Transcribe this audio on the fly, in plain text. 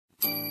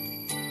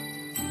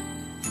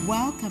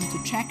Welcome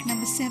to track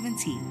number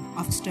 70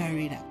 of Stir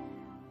It Up.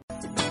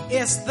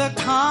 It's the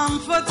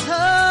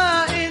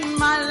comforter in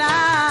my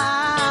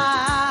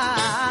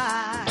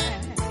life.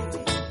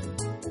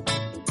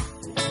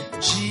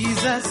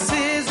 Jesus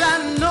is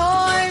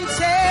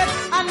anointed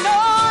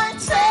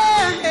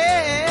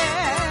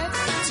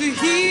to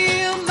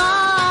heal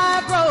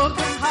my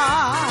broken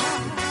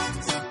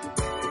heart.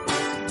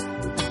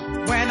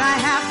 When I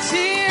have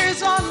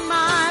tears on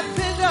my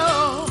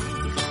pillow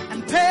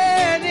and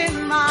pain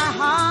in my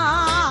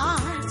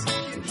heart,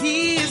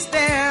 He is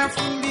there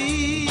for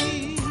me.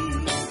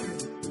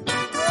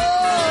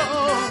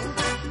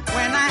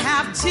 When I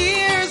have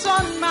tears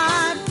on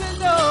my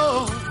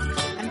pillow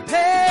and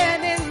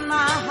pain in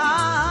my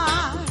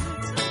heart,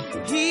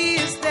 He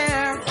is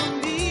there for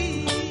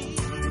me.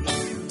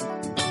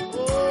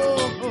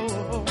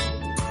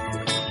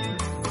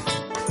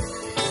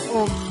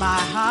 Oh, my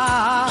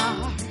heart,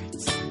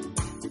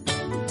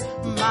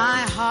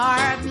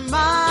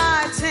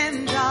 my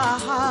tender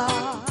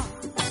heart.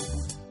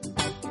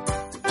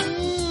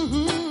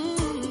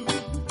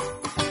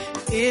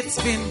 It's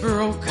been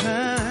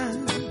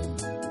broken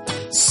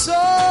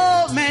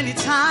so many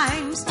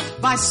times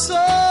by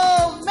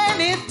so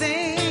many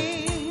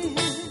things.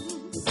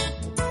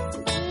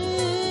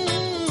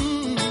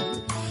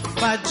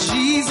 But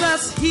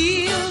Jesus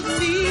healed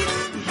me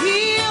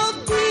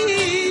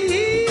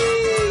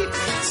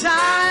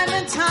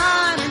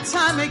time and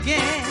time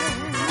again.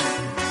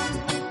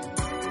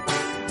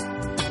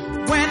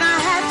 When I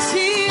had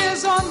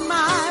tears on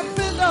my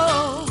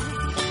pillow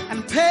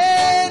and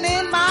pain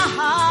in my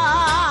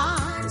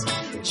heart,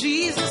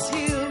 Jesus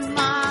healed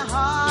my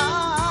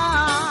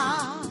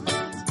heart.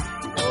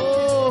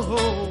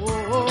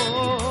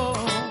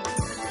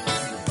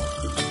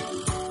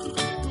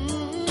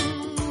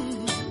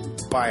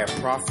 By a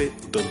prophet,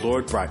 the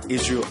Lord brought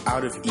Israel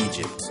out of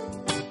Egypt.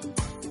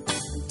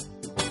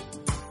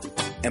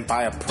 And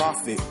by a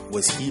prophet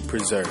was he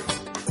preserved.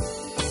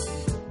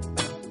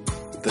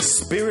 The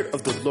Spirit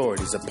of the Lord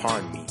is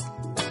upon me,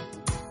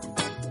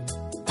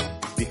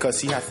 because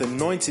he hath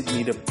anointed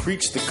me to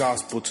preach the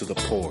gospel to the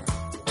poor.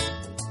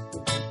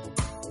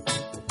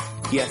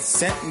 He hath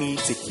sent me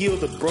to heal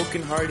the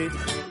brokenhearted,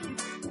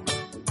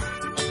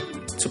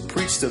 to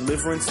preach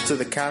deliverance to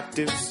the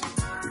captives,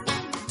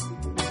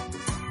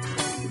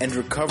 and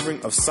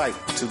recovering of sight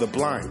to the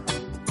blind,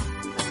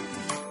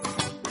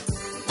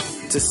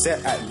 to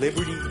set at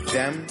liberty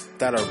them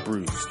that are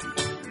bruised,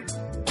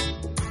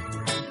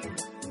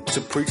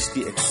 to preach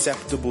the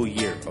acceptable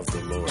year of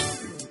the Lord.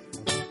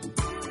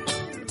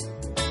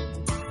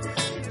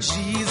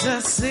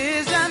 Jesus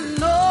is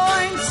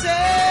anointed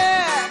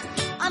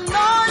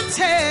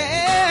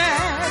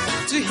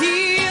to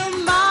heal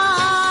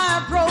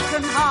my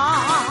broken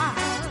heart.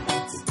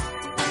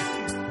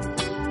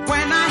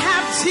 When I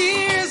have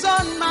tears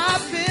on my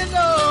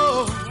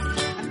pillow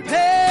and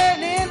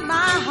pain in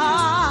my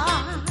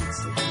heart,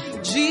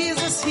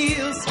 Jesus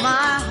heals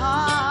my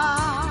heart.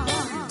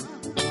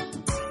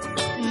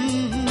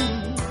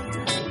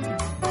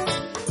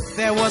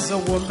 There was a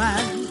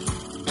woman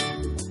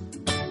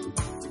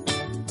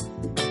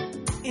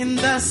in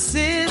the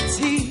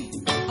city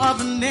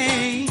of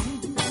Nain.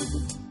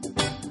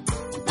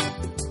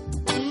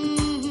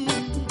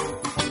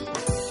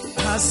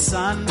 Her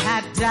son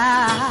had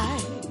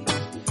died.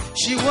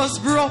 She was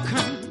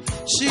broken.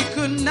 She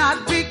could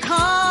not be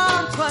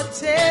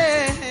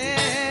comforted.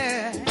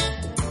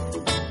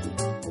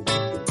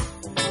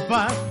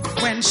 But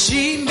when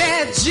she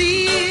met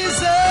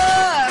Jesus,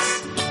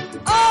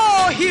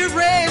 oh, he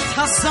raised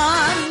her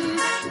son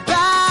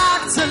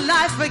back to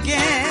life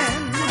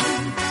again.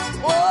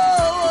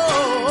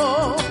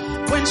 Oh,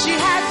 when she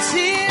had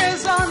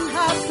tears on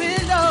her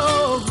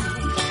pillow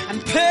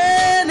and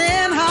pain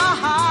in her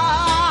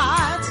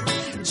heart,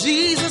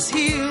 Jesus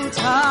healed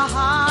her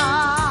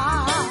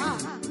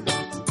heart.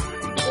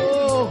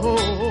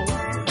 Oh,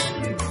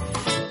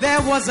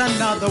 there was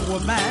another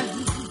woman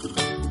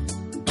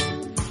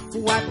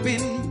who had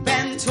been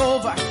bent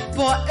over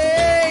for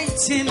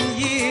 18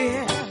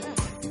 years.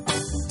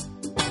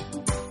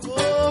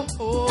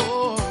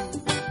 Oh,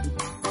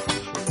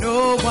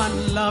 no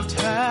one loved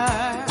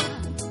her,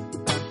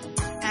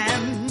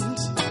 and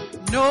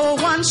no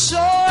one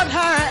showed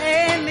her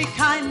any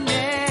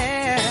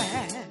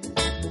kindness.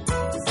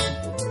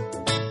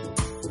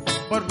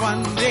 But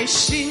one day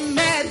she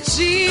met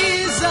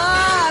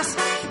Jesus.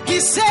 He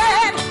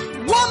said,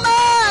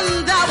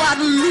 "Woman, thou art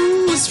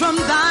loosed from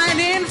thine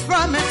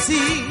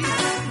infirmity."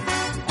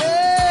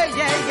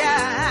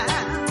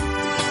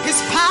 His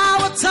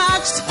power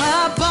touched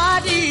her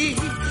body.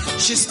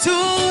 She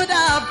stood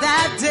up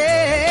that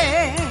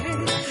day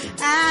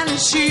and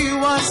she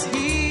was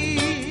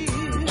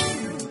healed.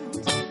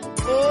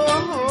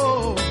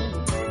 Oh,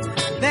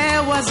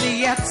 there was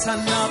yet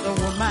another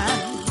woman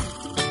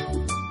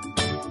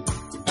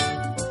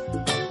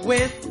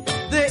with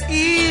the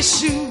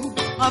issue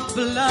of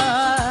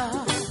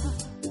blood.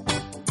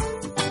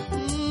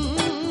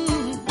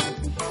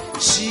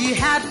 She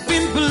had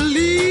been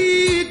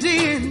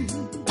bleeding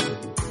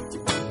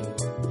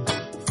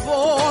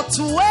for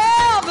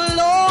 12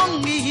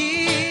 long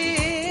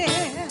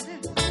years.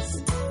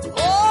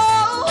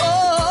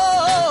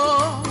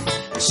 Oh,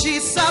 she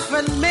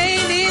suffered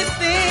many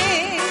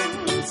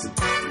things.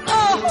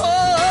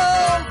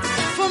 Oh,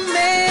 from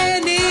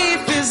many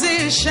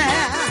physicians.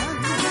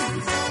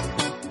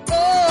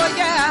 Oh,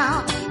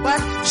 yeah.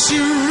 But she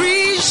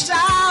reached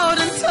out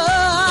and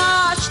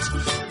touched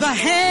the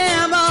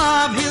hem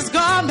of his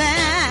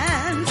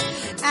garment,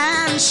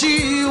 and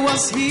she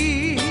was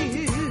healed.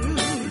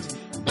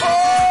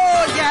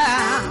 Oh,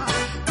 yeah.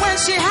 When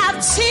she had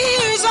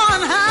tears on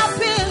her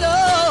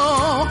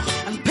pillow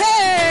and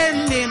pain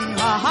in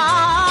her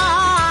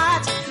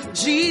heart,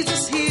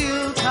 Jesus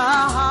healed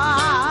her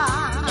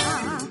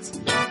heart.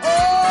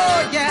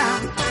 Oh, yeah.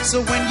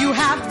 So when you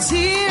have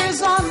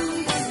tears on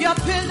your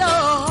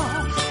pillow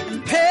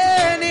and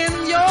pain in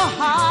your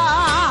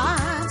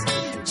heart,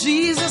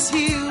 Jesus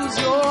heals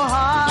your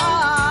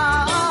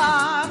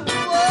heart.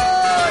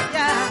 Oh,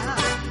 yeah.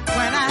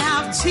 When I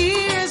have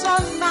tears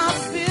on my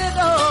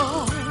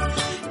pillow,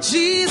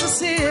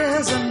 Jesus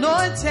is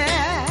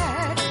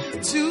anointed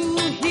to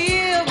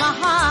heal my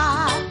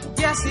heart.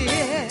 Yes, he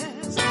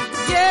is.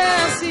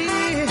 Yes, he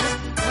is.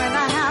 When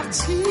I have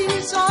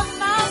tears on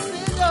my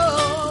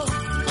pillow,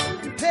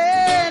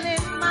 pain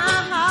in my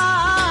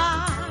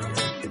heart,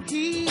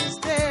 he's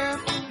there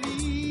for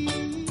me.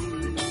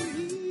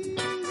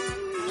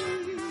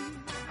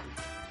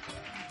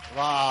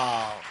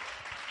 Wow.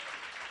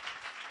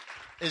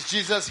 Is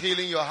Jesus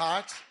healing your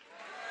heart?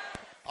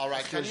 All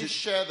right. Can you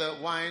share the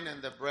wine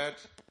and the bread?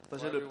 for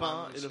Partagez le pain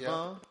everyone et who's le here?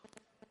 vin.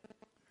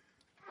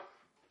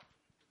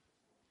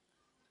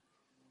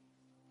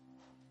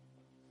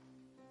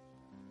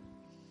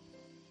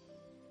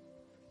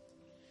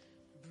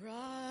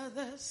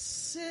 Brothers,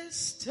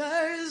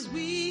 sisters,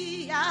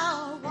 we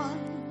are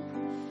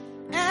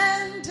one,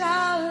 and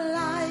our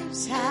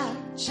lives have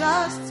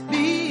just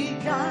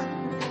begun.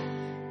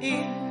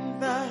 In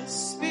the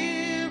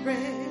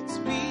Spirit,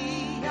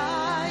 we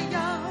are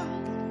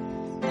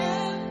young,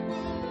 and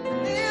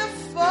we'll live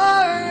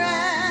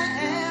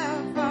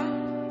forever.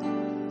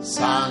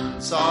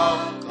 Sons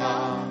of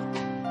God,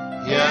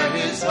 hear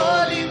his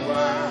holy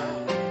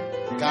word,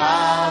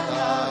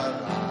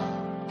 gather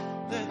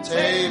round the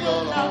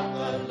table of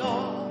the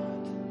Lord.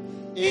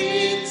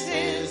 Eat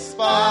his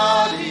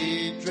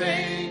body,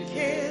 drink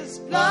his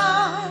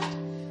blood,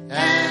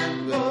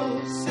 and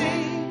we'll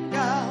sing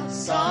a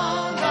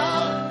song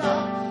of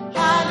love.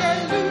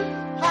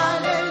 Hallelujah,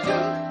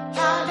 hallelujah,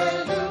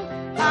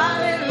 hallelujah,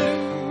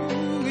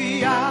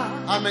 hallelujah.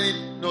 How many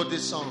know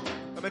this song?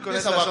 Combien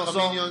This connaissent is la our chanson?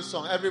 communion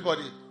song.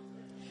 Everybody.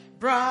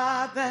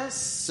 Brothers,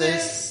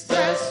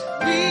 sisters,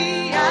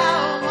 we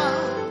are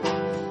one,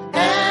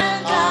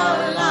 and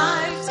our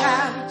lives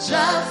have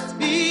just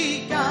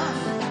begun.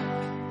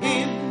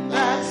 In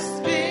the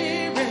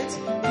Spirit,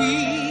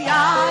 we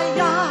are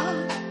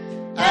young,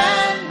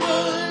 and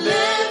we'll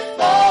live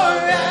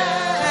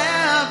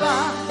forever.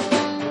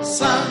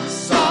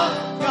 Sons of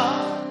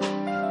God,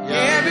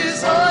 hear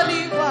his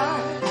holy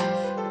word,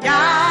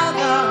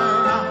 gather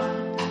round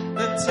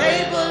the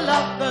table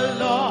of the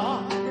Lord.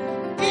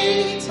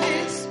 Eat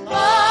his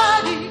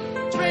body,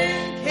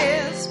 drink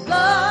his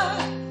blood,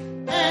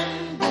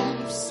 and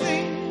we'll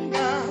sing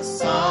a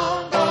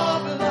song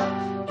of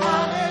love.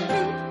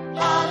 Hallelujah,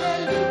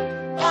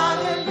 hallelujah,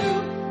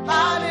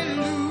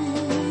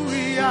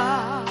 hallelujah,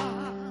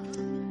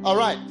 hallelujah. All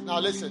right, now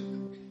listen.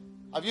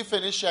 Have you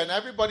finished sharing?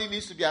 Everybody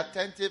needs to be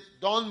attentive.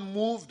 Don't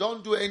move.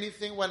 Don't do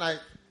anything when I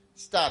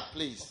start,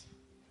 please.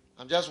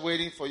 I'm just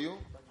waiting for you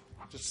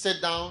to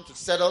sit down, to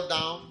settle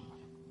down.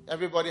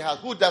 Everybody has.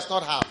 Who does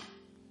not have?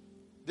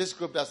 This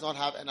group does not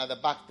have, and at the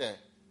back there,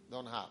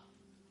 don't have.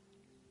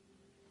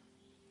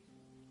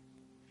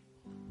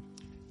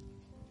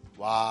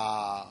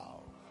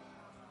 Wow.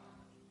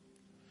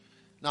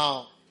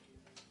 Now,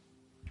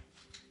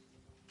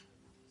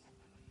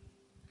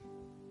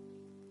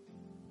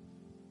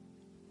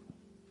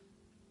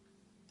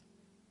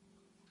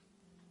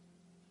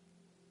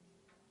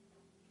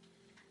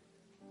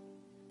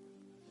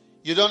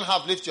 you don't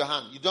have, lift your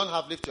hand. You don't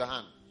have, lift your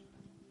hand.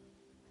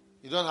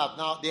 You don't have.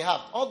 Now, they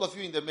have. All of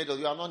you in the middle,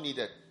 you are not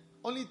needed.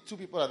 Only two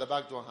people at the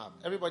back don't have.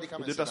 Everybody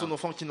come Les and deux sit personnes down. au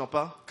fond qui n'ont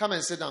pas. Come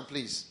and sit down,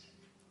 please.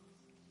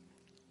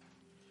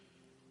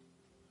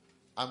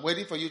 I'm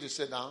waiting for you to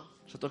sit down.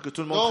 J'attends que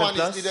tout le No monde one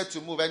prenne is place. needed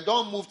to move. And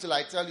don't move till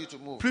I tell you to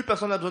move. Plus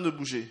personne n'a besoin de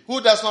bouger.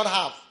 Who does not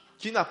have?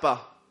 Qui n'a pas?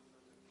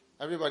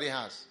 Everybody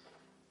has.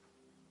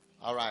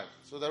 All right.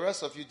 So the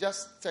rest of you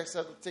just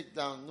take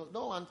down.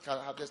 No one can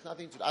have. There's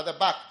nothing to do. At the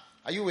back,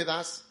 are you with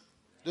us?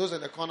 Those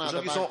in the corner Les at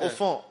gens the qui back sont there, au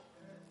fond,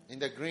 in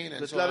the green and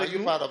Vous êtes so là on. Are avec you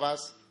nous? part of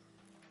us?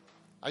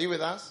 Are you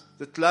with us?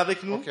 vous êtes là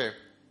avec nous? Okay.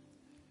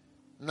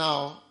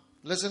 Now,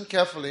 listen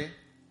carefully.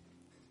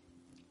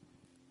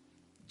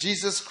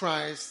 Jesus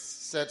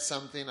Christ said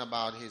something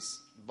about his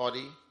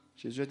body.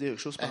 Jésus a dit quelque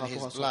chose par And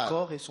rapport à his son blood.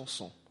 corps et son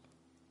sang.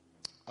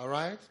 All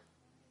right?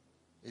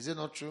 Is it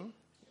not true?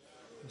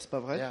 N'est-ce pas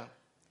vrai? Yeah.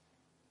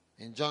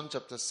 In John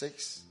chapter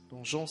 6.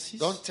 Dans Jean 6,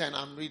 Don't turn,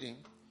 I'm reading.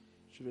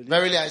 je vais lire.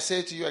 Verily I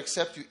say to you,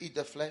 except you eat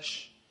the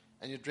flesh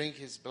and you drink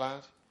his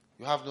blood,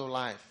 you have no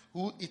life.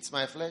 Who eats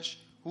my flesh,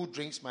 who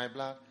drinks my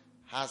blood,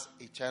 has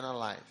eternal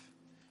life.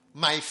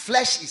 My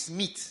flesh is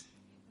meat,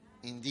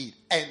 indeed,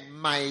 and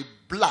my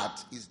blood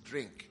is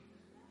drink.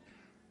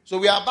 So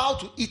we are about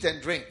to eat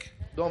and drink.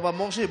 Donc on va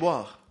manger et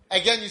boire.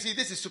 Again, you see,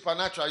 this is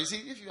supernatural. You see,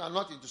 if you are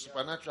not into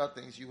supernatural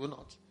things, you will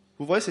not.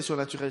 Vous voyez, c'est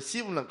surnaturel.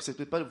 Si vous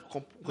n'acceptez pas, vous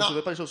ne Now,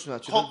 recevez pas les choses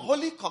surnaturelles.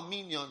 Holy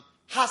Communion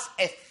has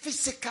a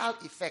physical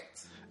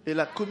effect. Et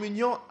la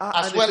communion a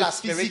As un well effet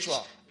as physique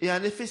spiritual. et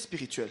un effet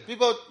spirituel.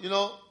 People,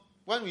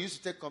 when we used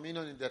to take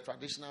communion in the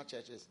traditional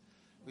churches,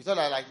 we thought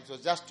that like it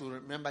was just to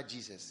remember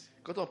Jesus.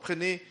 Quand on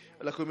prenait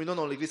la communion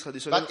dans l'église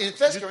traditionnelle, But in 1 juste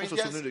pour se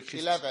Corinthians souvenir de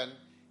Christ. 11,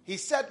 he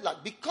said,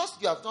 like, because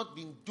you have not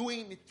been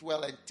doing it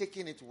well and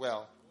taking it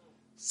well,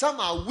 some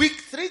are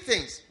weak, three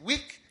things: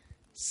 weak,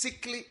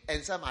 sickly,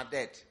 and some are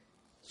dead.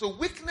 So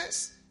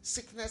weakness,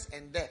 sickness,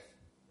 and death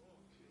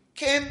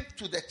came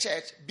to the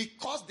church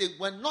because they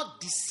were not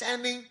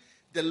discerning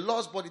the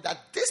Lord's body, that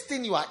this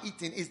thing you are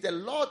eating is the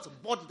Lord's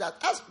body,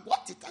 that's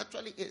what it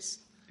actually is.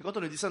 Et quand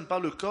on ne discerne pas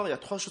le corps, il y a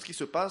trois choses qui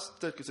se passent,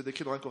 telles que c'est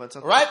décrit dans 1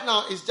 Corinthiens. Right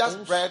now, it's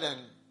just bread and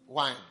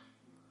wine.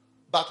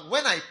 But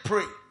when I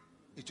pray,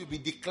 it will be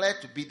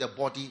declared to be the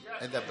body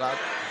and the blood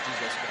of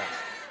Jesus Christ.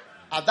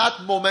 At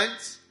that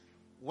moment,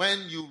 when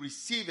you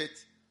receive it,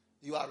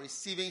 you are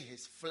receiving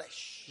his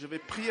flesh. Je vais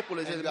prier pour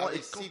les And you éléments are et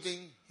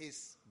receiving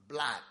his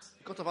blood.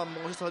 quand on va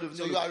manger, ça va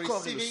devenir So you are le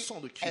corps et le receiving sang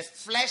de a Christ.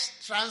 flesh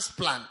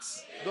transplant.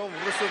 Donc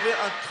vous recevez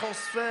un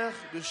transfert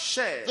de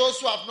chair. Those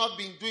who have not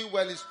been doing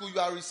well in school, you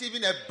are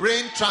receiving a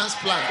brain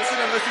transplant. Ceux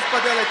qui n'investissent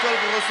pas bien à l'école,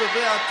 vous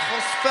recevez un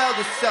transfert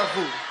de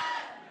cerveau.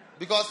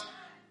 Because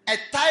a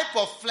type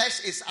of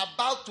flesh is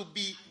about to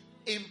be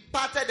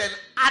imparted and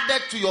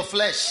added to your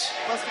flesh.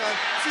 Parce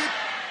qu'un type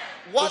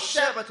de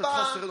chair va être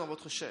transféré dans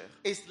votre chair.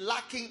 Is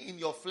lacking in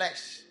your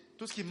flesh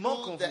Tout ce qui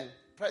manque en through vous,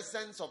 the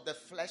presence of the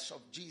flesh of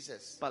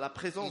Jesus, par la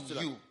présence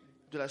in you,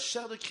 de la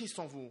chair de Christ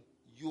en vous,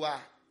 you are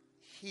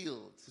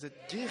healed. vous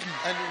êtes guéris.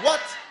 And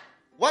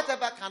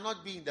whatever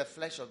cannot be in the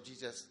flesh of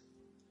Jesus,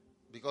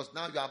 because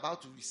now you are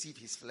about to receive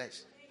his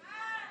flesh,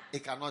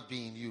 it cannot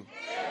be in you.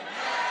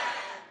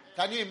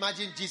 Can you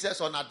imagine Jesus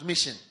on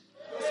admission?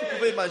 Si vous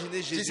pouvez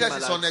imaginer Jésus Jesus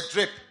is on a malade,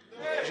 drip.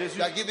 Jésus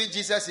You are giving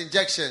Jesus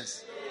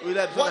injections. où il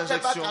a besoin Whatever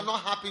d'injection, cannot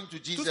happen to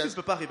tout ce qui ne Jesus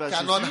peut pas arriver à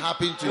cannot Jésus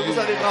happen to ne you. vous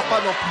arrivera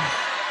pas non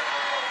plus.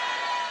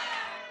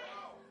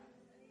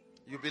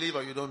 You believe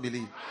or you don't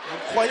believe?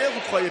 Vous croyez ou vous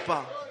ne croyez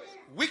pas?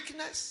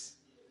 Weakness,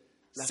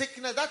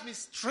 sickness, that means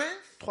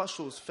strength, Trois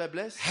choses,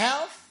 faiblesse,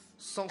 health,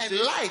 santé, and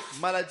life.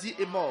 maladie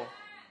et mort.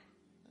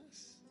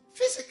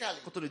 Physically.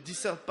 Quand on ne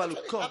discerne pas le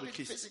Actually, corps de happen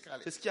Christ,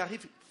 physically. c'est ce qui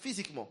arrive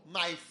physiquement.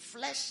 My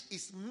flesh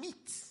is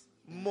meat.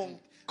 Mon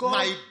corps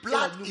My est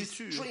la blood is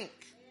nourriture drink.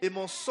 et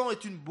mon sang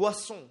est une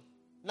boisson.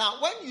 Now,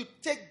 when you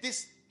take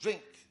this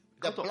drink,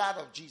 the Quand on- blood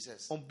of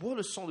Jesus, On boit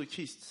le sang de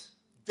Christ.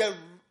 the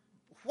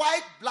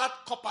white blood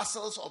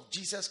corpuscles of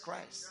Jesus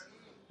Christ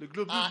Le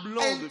globule are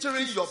blanc de entering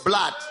Christ your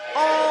blood.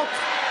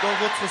 entre dans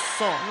votre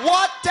sang.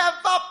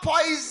 Whatever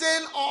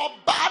poison or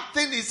bad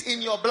thing is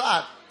in your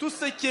blood Tout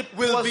ce qui est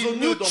will be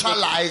poisonneux dans votre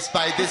neutralized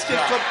by tout this ce qui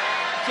est, blood.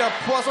 qui est un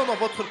poison dans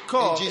votre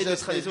corps In est Jesus' name,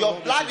 neutralisé au your nom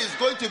de blood Jésus. is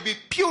going to be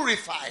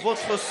purified.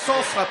 Votre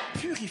sang sera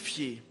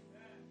purifié.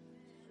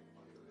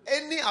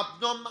 Any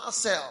abnormal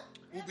cell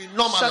will be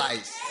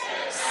normalized.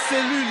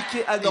 Cellule qui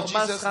est In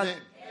anormale Jesus' sera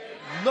name.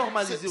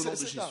 normalisée au nom de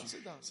Sit down, Jésus.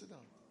 sit down, sit down.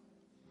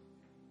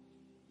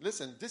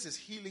 Listen, this is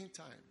healing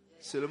time.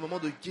 C'est le moment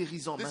de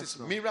guérison This is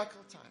maintenant. miracle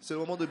time. C'est le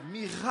moment de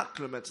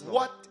miracle maintenant.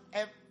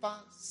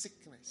 Whatever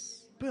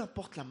sickness Peu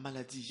importe la is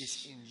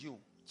maladie in you,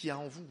 qu'il y a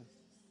en vous,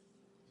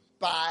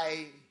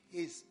 by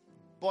his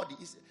body.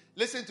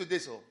 Listen to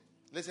this, oh.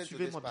 Listen to this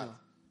Suivez-moi part. bien.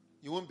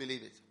 You won't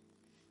believe it.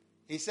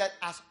 He said,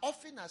 as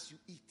often as you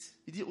eat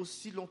il dit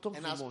aussi longtemps que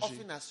and vous as mangez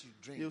often as you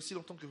et drink, aussi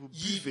longtemps que vous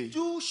ye buvez,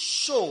 do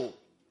show,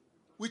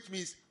 which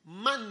means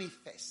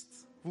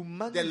manifest, vous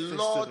the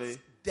Lord's manifesterez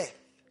death.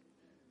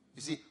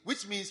 You see,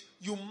 which means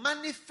you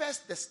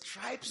manifest the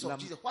stripes La of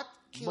Jesus, what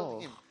killed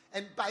mort him.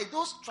 And by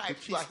those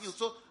stripes you are Christ. healed.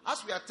 So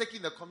as we are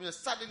taking the communion,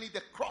 suddenly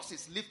the cross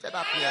is lifted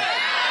up here.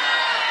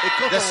 Et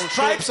quand The on,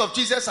 stripes of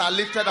Jesus are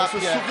lifted on up se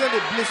here. souvient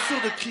des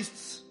blessures de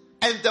Christ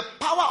And the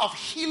power of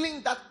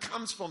healing that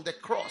comes from the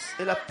cross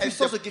et la and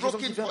puissance de the guérison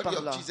broken qui vient body par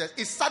of là Jesus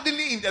is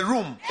suddenly in the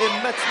room.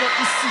 est maintenant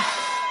ici.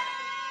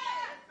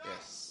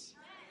 Yes.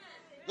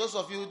 Those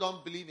of you who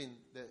don't believe in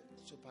the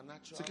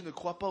supernatural, Ceux qui ne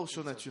croient pas au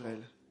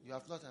surnaturel, you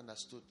have not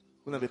understood.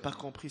 vous n'avez pas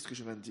compris ce que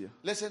je viens de dire.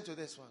 Listen to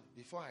this one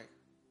before I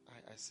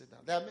sit down.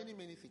 There are many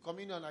things.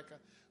 Communion,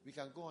 we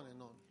can go on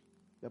and on.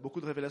 Il y a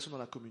beaucoup de révélations dans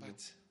la communion.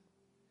 But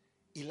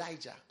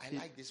Elijah, I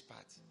like this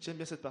part. J'aime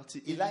bien cette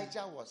partie.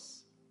 Elijah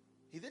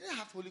he didn't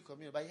have Holy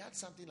Communion, but he had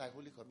something like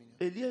Holy Communion.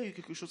 Élie a eu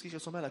quelque chose qui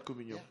ressemblait à la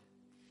communion. Yeah.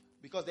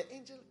 Because the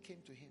angel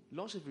came to him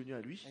L'ange est venu à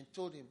lui. and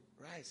told him,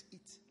 rise,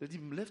 eat. Il a dit,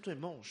 lève-toi et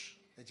mange.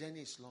 The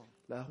journey is long.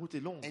 La route est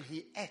longue. And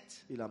he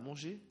ate. Il a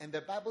mangé. And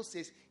the Bible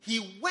says he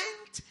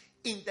went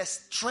in the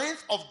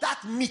strength of that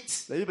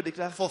meat La Bible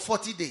déclare for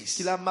 40 days.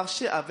 qu'il a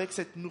marché avec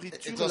cette It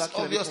nourriture-là was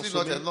qu'il avait obviously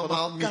consommée not a normal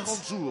pendant meat.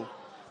 40 jours.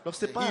 Donc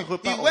ce n'est pas un He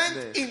repas went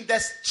ordinaire. in the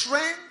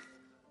strength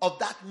of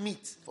that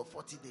meat for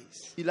 40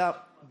 days. Il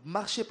a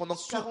marché pendant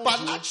 40 jours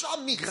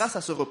Supernatural meat, grâce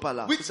à ce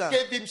repas-là. which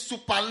gave him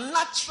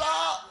supernatural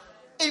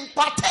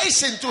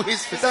impartation to his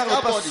C'est un physical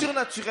repas body.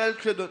 surnaturel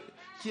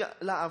qui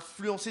l'a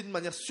influencé d'une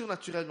manière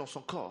surnaturelle dans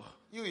son corps.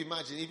 You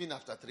imagine, even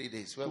after 3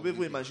 days, where will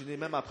Pouvez-vous you be? imaginer,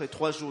 même après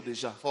 3 jours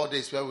déjà, 4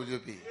 days, where will you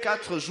be?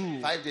 4 jours,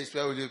 5 days,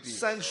 where will you be?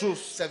 5 jours,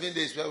 7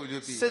 days, where will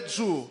you be? 7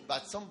 jours.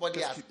 But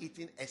somebody has Qu'est-ce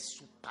eaten a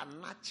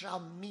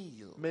supernatural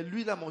meal. Mais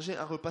lui, il a mangé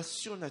un repas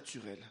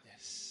surnaturel.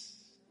 Yes.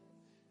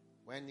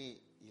 When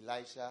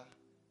Elisha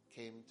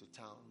came to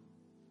town,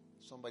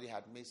 somebody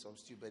had made some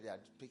stew, but they had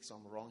picked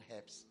some wrong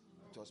herbs.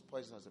 It was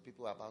poisonous. The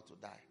people were about to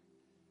die.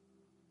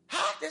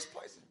 Ah, there's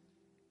poison.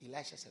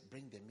 Elisha said,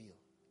 bring the meal.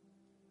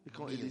 Et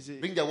quand Meal. Élisée,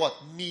 Bring the what?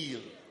 Meal.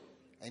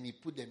 And he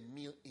put the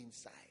meal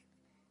inside.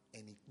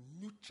 And it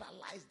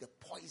neutralized the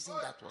poison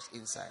that was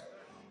inside.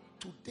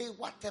 Today,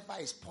 whatever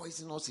is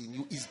poisonous in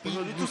you is being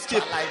Aujourd'hui, tout ce qui est-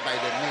 neutralized by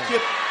the qui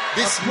meal. est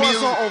This un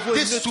poison, on meal, veut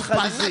this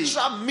neutraliser.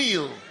 supernatural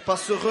meal. par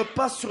ce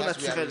repas That we are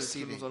surnaturel que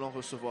receiving. nous allons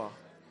recevoir.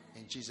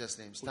 In Jesus'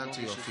 name, Au stand nom to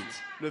de your Jésus.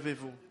 feet.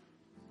 Levez-vous.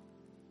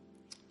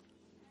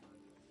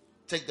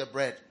 Take the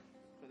bread.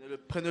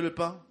 Prenez le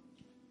pain.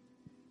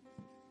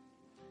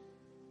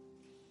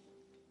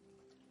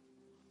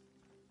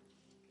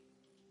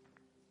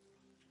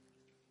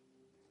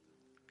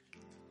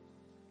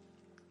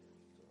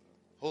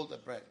 Hold the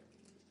bread.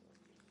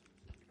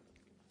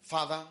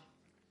 Father,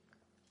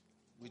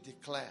 we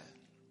declare,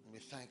 we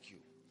thank you.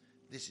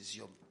 This is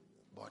your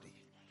body.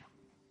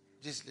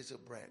 This little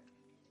bread,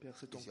 Père,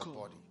 c'est ton It's your corps.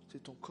 body.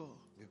 C'est ton corps.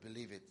 we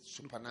believe it,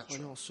 Nous croyons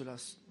supernatural. en cela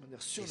de manière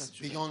It's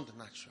surnaturelle. beyond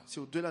natural. C'est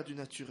au-delà du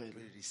naturel.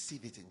 We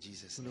receive it in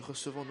Jesus' Nous le name.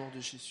 recevons au nom de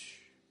Jésus.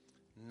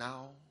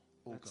 Now,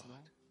 oh Maintenant,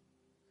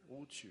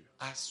 God, oh Dieu,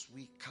 as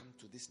we come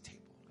to this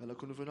table, alors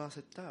que nous venons à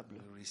cette table,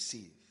 we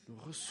receive nous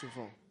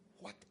recevons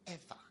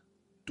whatever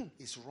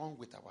is wrong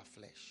with our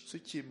flesh ce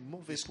qui est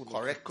mauvais Is pour notre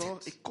corrected. corps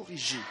est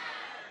corrigé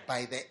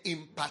by the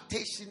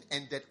impartation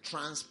and the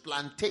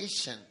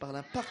transplantation par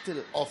l'impact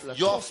de of la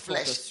your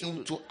flesh transplantation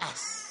into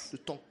us. de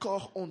ton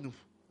corps en nous.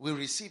 We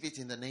receive it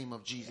in the name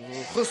of Jesus.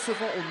 Nous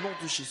recevons au nom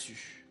de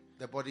Jésus.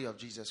 The body of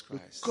Jesus Le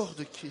Christ. corps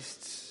de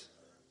Christ.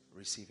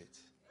 Receive it.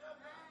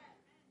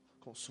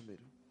 Consommez-le.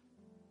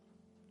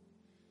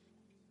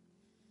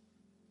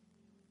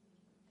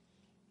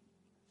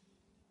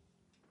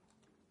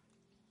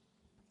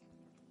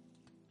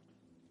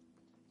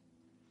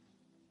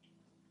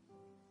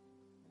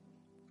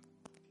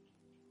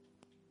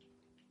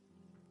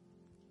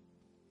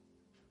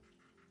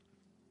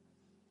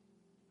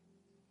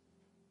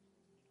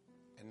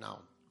 And now,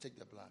 take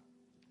the blood.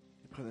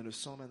 Et prenez le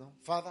sang maintenant.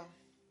 Father,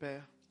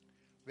 Père,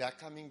 we are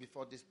coming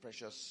before this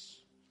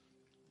precious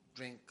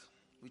drink,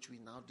 which we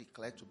now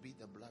declare to be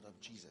the blood of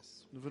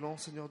Jesus. nous venons,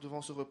 Seigneur,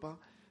 devant ce repas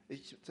et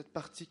cette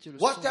partie qui est le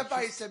sang de Whatever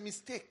Christ, is a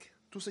mistake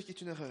tout ce qui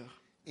est une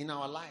erreur, in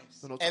our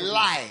lives, Dans notre a vie.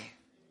 lie,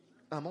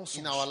 un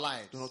mensonge In our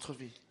lives. dans notre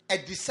vie, a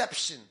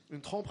deception,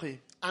 une tromperie,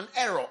 an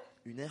error,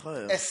 une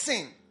erreur, a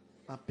sin,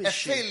 un a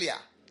péché, failure,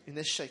 un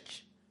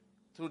échec,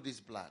 through this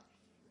blood,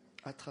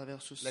 à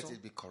travers ce let sang,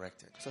 it be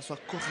corrected. que ça soit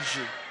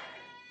corrigé.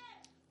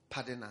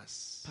 Pardon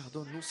us,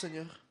 Pardonne-nous,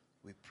 Seigneur,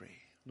 we pray.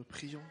 nous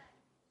prions.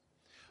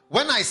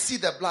 When I see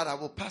the blood, I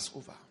will pass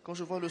over. Quand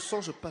je vois le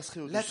sang, je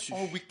passerai Let au-dessus.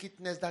 all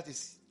wickedness that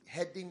is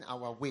heading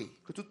our way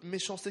Que toute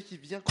méchanceté qui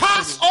vient contre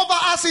pass nous over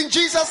us in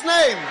Jesus'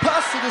 name.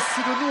 passe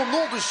au-dessus de nous au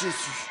nom de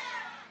Jésus.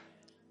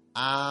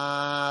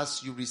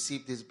 As you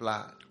receive this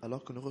blood,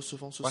 Alors que nous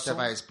recevons ce sang,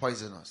 whatever is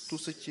poisonous tout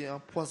ce qui est un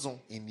poison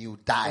in you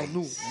en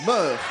nous dies.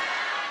 meurt.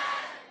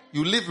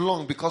 You live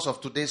long because of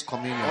today's On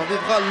communion.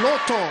 vivra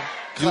longtemps.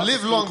 You grâce à live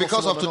ce que long nous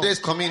because of consommons today's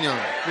communion.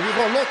 maintenant. Nous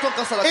vivrons longtemps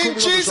grâce à la In communion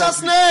Jesus'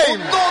 d'aujourd'hui.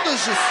 name. Au nom de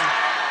Jésus.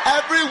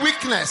 Every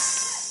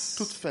weakness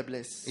Toute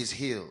faiblesse is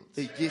healed.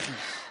 est guérie.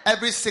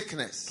 Every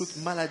sickness Toute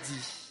maladie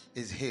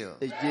is healed.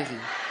 est guérie.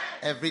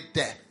 Every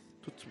death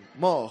Toute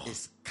mort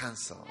is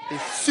cancelled est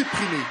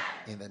supprimée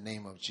in the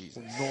name of Jesus.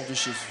 au nom de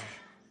Jésus.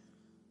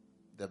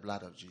 The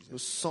blood of Le Jesus.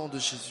 sang de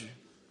Jésus.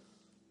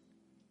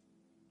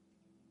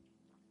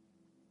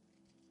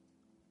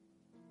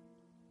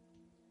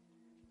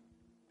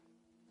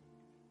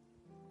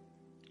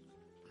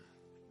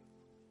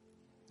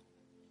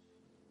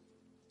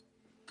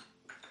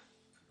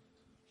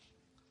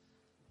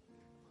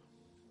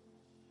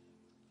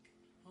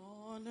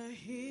 On a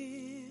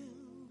hill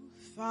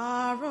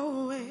far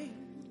away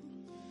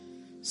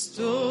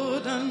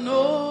stood an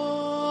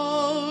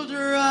old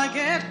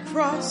rugged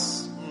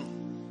cross,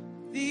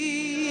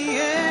 the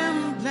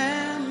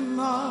emblem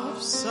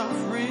of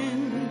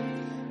suffering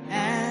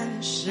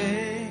and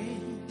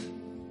shame.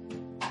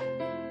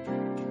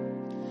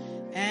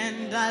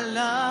 And I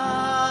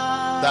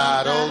love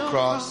That old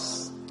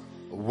cross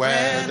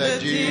where the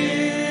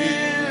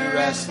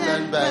dearest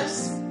and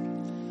best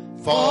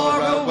for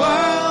a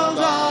world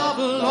of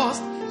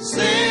lost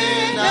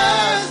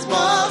sinners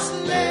was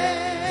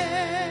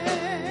laid.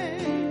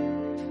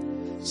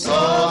 So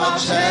I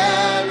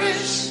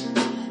cherish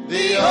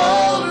the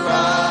old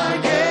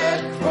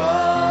rugged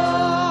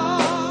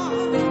cross.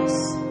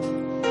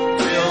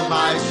 Fill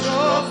my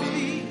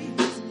trophy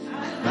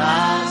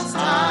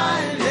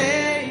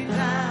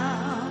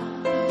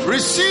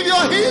Receive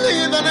your healing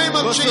in the name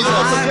of Recevez Jesus.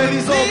 votre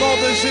guérison au nom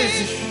de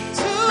Jésus.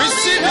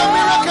 Receive your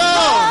miracle.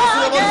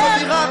 Recevez votre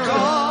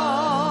miracle.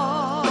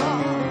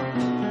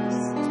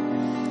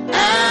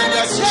 And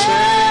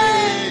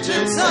exchange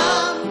it.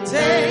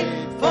 someday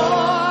for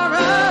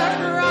a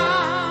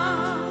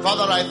crown.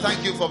 Father, I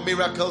thank you for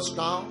miracles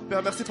now.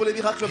 Père, merci pour les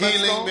miracles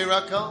Healing maintenant.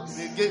 miracles.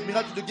 Les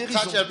miracles de guérison.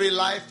 Touch every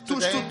life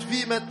Touche today toute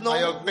vie maintenant by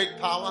your great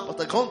power. dans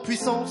ta grande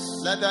puissance.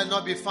 Let there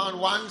not be found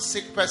one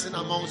sick person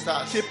amongst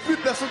us. Qu'il n'y ait plus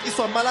personne qui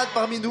soit malade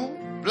parmi nous.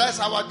 Bless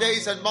our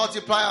days and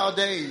multiply our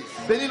days.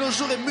 Bénis nos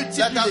jours et Let us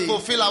multiplie.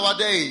 fulfill our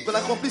days. Qu'on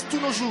accomplisse tous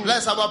nos jours.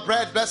 Bless our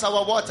bread, bless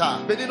our water.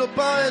 Bénis nos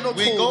pains et nos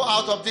We go eaux.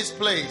 out of this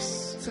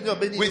place Seigneur,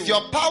 bénis with nous.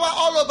 your power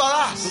all over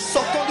Nous us.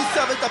 sortons d'ici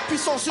avec ta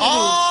puissance sur nous.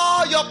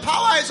 Oh, your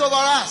power is over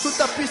Toute us.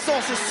 ta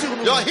puissance est sur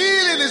nous. Your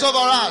healing is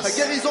over Ta us.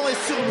 guérison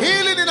est sur nous.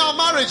 Healing in our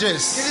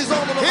marriages. Guérison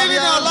dans nos Healing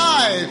in our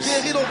mariages. lives.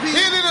 Guéris nos vies.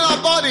 Healing in our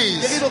bodies.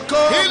 Guéris nos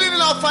corps. Healing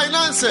in our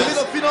finances. Guéris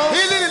nos finances.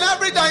 Healing in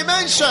every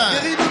dimension.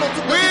 Guéris-nous dans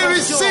toute We la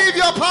dimension. receive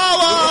your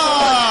power.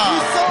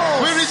 Puissance.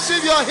 We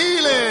receive your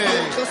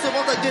healing.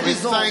 Recevons ta We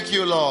guérison. thank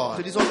you, Lord.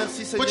 Te disons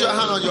merci, Seigneur. Put your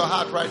hand on your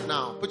heart right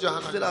now. Put your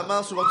hand on Mettez your la heart.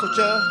 main sur votre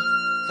cœur.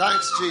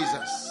 Thanks,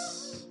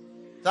 Jesus.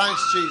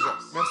 Thanks,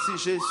 Jesus. Merci,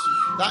 Jésus.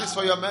 Thanks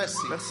for your mercy.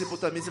 Merci pour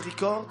ta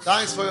miséricorde.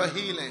 Thanks for your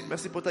healing.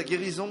 Merci pour ta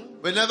guérison.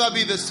 We'll never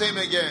be the same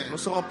again. Nous ne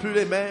serons plus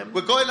les mêmes.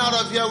 We're going out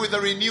of here with a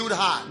renewed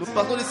heart, Nous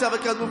partons d'ici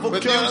avec un nouveau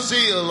with cœur, new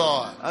zeal,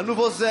 Lord, un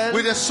nouveau zèle,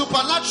 with a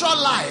supernatural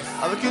life,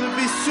 avec une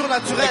vie the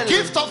surnaturelle.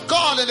 gift of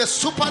God and the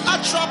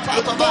supernatural Le part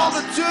of don us.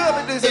 de Dieu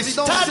avec des It's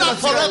évidences stand up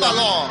forever, surnaturelles.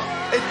 Lord.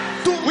 Et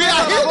tout We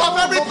are healed of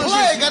every au nom de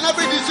plague Jésus. and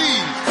every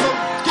disease,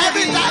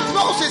 every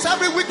diagnosis,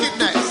 every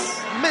wickedness.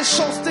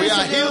 Méchanceté, We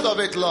are Seigneur. healed of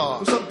it, Nous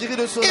Lord. sommes guéris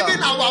de cela.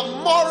 Even our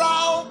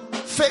moral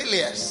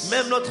failures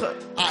Même notre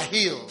are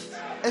healed.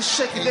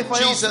 échec et In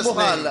défaillance Jesus'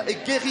 morale name.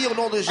 est guéri au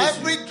nom de Jésus.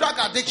 Every drug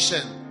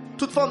addiction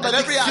Toute forme and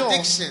every d'addiction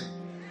addiction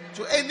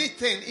to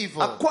anything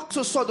evil à quoi que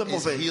ce soit de is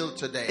mauvais healed est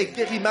today.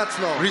 guéri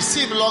maintenant.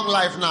 Receive long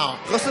life now.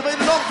 Recevez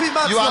une longue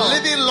vie You are maintenant.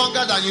 living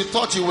longer than you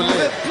thought you would Vous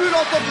live. vivez plus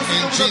longtemps que ce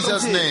In que vous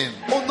Jesus' attendiez. name.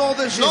 Au nom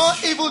de Jésus. No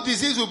evil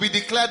disease will be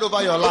declared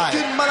over your life.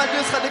 Aucune maladie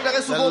ne sera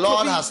déclarée sur The votre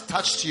Lord vie. has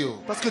touched you,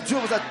 Parce que Dieu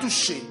vous a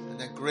touché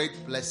and a great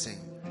blessing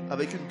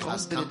avec une grande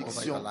has come over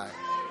bénédiction. your life.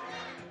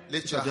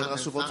 Lift Ça your hand viendra and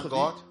sur thank votre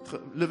God. vie.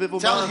 Levez vos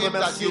Tell mains, Him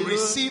that you remerciez-le.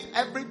 receive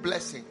every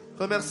blessing.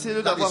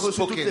 Remerciez-le that d'avoir is reçu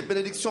toutes spoken les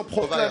bénédictions over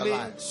your proclamées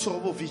life. sur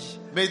vos vies.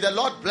 May the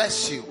Lord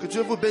bless you. Que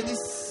Dieu vous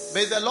bénisse.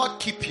 May the Lord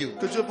keep you.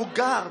 Que Dieu vous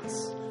garde.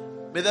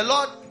 May the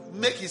Lord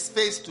make His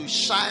face to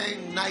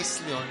shine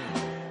nicely on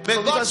you. May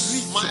Son God visage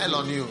luise. smile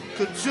on you.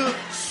 Que Dieu May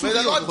sourie the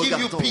en Lord vous give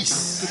you regardant.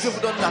 peace. Que Dieu vous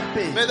donne la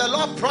paix. May the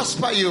Lord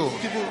prosper you.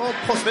 Qui vous rende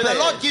May prospère. the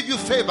Lord give you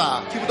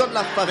favor. Qui vous donne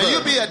la faveur. May you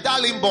be a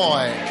darling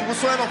boy Que vous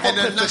soyez un enfant and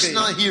a préféré.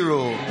 national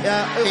hero. Et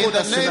un héros In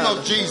the name national.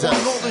 of Jesus.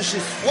 Au nom de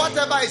Jésus.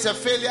 Whatever is a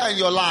failure in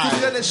your Tout ce qui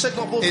est life un échec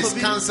dans votre is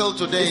vie. cancelled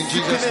today in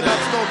Jesus' Supprimez name.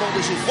 maintenant au nom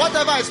de Jésus.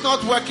 Whatever is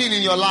not working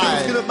in your Tout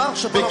ce qui ne life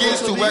marche pas dans begins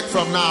votre to vie work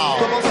from now.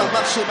 commence à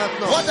marcher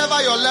maintenant.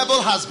 Whatever your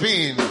level has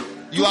been,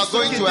 you are Tout ce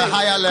going qui to a était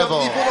higher comme level.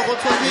 niveau dans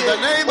votre vie In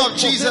the name of est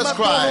Jesus monté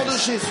maintenant au nom de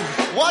Christ.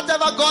 Jésus.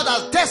 Whatever God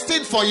has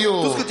destined for you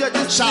Tout ce que Dieu a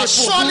destiné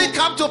shall pour surely vous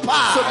come to Se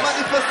pass.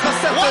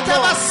 manifestera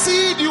Whatever certainement.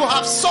 seed you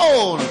have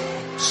sown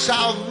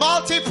shall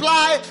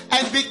multiply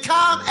and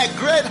become a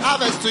great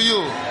harvest to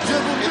you. Dieu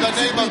vous In the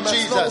name of multiplie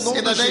Jesus. maintenant au nom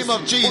In de the name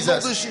of Jésus. Au nom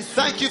de Jesus. Jésus.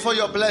 Thank you for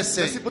your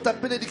Merci blessing. pour ta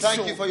bénédiction.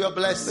 Thank you for your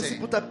Merci blessing.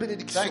 pour ta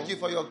bénédiction. Thank you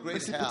for your great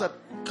Merci pour ta help.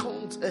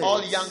 grande aide.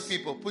 All young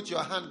people, put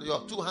your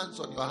two hands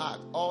on your heart.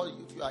 All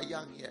if you are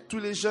young here. Tous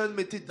les jeunes,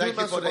 mettez deux Thank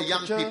you mains for sur the young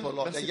votre cœur. people,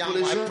 Lord. The Merci young pour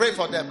les I jeunes. pray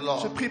for them, Je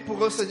Lord. prie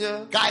pour eux,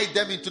 Seigneur. Guide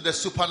them into the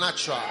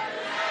supernatural.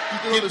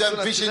 Guide-les Give dans them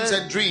le visions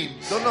surnaturel. and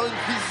dreams. Donne-leur une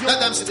vision. Let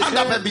them et des stand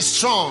up rêves and be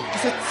strong. qui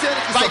se tiennent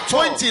et qui By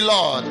soient forts. 20,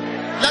 Lord.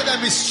 Let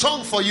them be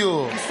strong for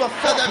you. Qu'ils soient Let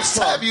forts them pour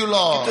toi. serve you,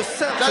 Lord. Qu'ils te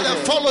servent, Let them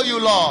Seigneur. follow you,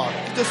 Lord.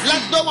 Qu'ils te Let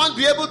suivent. no one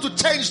be able to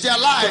change their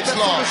lives, personne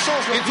Lord, ne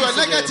change leur into vie, a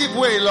Seigneur. negative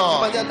way, De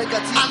Lord. manière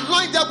négative.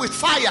 Anoint them with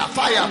fire,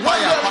 fire, Anoint fire,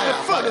 them fire, le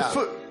feu, le fire.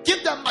 feu.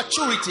 Give them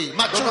maturity,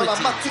 Donne-leur la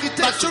maturity,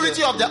 maturité, maturity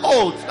Seigneur. of the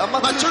old, La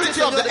maturity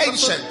Seigneur, of the des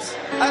personnes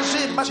ancient.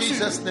 âgées, matures.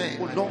 Jesus' name.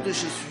 Au nom de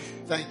Jésus.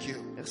 Thank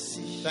you,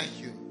 Merci. thank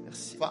you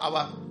Merci. for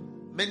our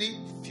many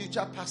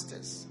future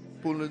pastors,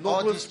 Pour le all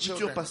nombreux these futurs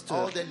children, pasteurs,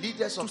 all the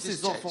leaders tous of this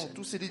ces enfants, church,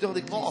 tous ces leaders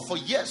d'église, more for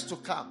years to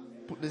come.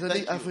 pour les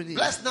années Thank à you. venir.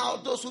 Bless now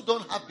those who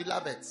don't have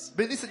beloveds.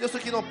 Bénis Seigneur ceux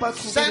qui n'ont pas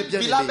trouvé Send de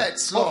bien-aimés.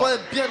 beloveds, Lord. Envoie un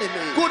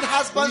bien-aimé. Good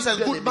husbands Oui, and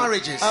good bien-aimé.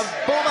 marriages. Un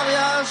bon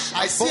mariage.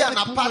 I un see bon an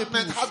époux, apartment,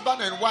 épouse. husband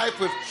and wife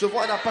with Je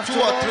vois un 2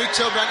 appartement. or 3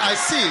 children. I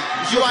see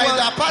Je you are in vois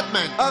the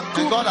apartment, un and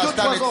couple, God has 2,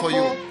 done 3 it for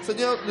you. enfants.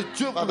 Seigneur, le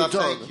Dieu vous Father, le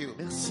donne. thank you.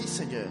 Merci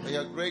Seigneur For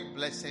your great pour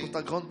blessing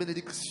ta grande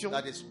bénédiction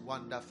that is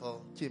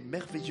wonderful qui est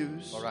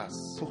merveilleuse for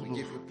us. pour We nous.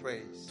 give you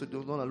praise. Te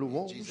donnons la In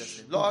louange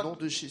Jesus' name. au nom Lord,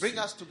 de Jésus. bring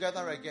us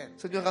together again.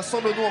 Seigneur,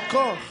 rassemble-nous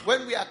encore.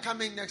 When we are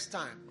coming next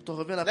time, On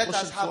revient la let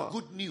prochaine us have fois.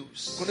 good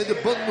news, Qu'on ait de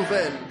bonnes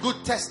nouvelles,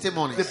 good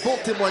testimonies, des bons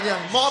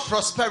témoignages, more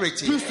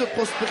prosperity, plus de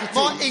prospérité,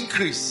 more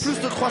increase, plus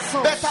de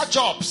croissance, better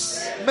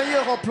jobs.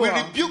 meilleur We emploi.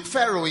 rebuke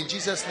Pharaoh in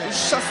Jesus' name. Nous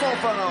chassons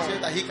Pharaon. Say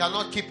that he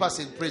cannot keep us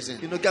in prison.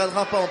 Il ne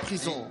gardera pas en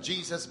prison. In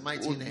Jesus'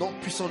 mighty Au name. nom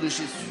puissant de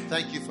Jésus.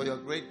 Thank Thank you for your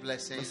great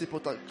blessing Merci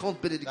pour ta grande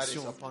that is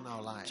bénédiction upon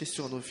our qui est lives.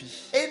 sur nos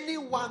vies.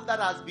 Anyone that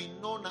has been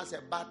known as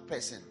a bad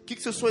person, Qui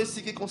que ce soit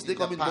ici qui est considéré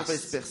comme une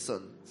mauvaise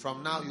personne,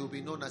 from now you'll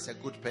be known as a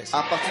good à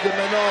person. partir de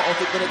maintenant, on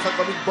te connaîtra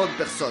comme une bonne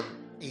personne.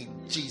 In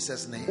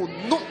Jesus' Au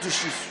name. nom de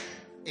Jésus.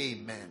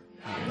 Amen.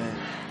 Amen.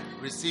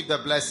 Receive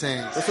the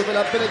blessings. Recevez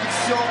la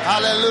bénédiction.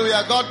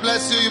 Hallelujah. God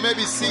bless you. You may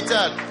be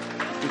seated.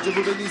 Que Dieu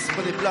vous bénisse.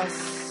 Prenez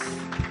place.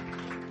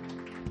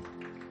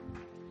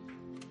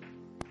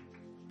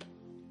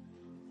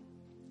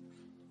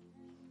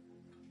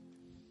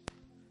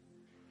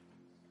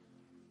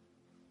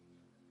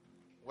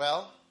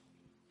 Well,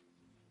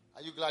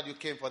 are you glad you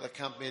came for the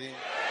camp meeting?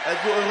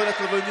 Êtes-vous heureux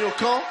d'être venu au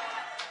camp?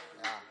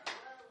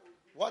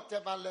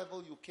 Whatever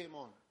level you came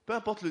on, Peu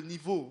importe le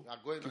niveau you are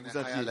going que on vous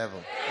a higher aviez.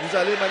 level. Vous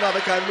allez maintenant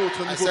avec un autre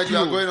I niveau said plus you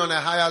are haut. going on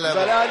a higher Vous allez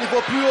level. à un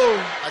niveau plus haut.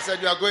 I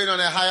said you are going on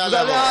a higher Vous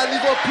allez level. à un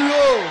niveau plus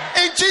haut.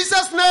 In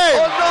Jesus' Au name.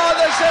 nom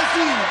de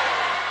Jésus.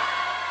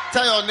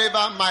 Tell your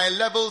neighbor, my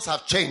levels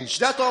have changed.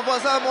 Dis à ton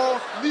voisin, mon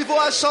niveau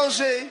a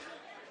changé.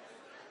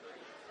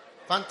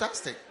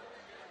 Fantastic.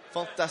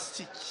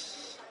 Fantastique.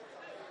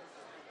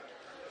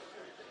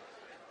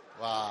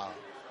 Wow.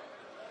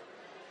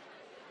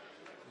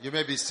 You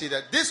may be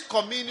seated. This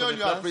communion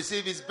you have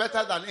received is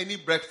better than any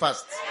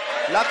breakfast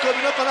La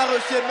communion qu'on a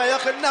reçue est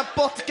meilleure que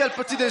n'importe quel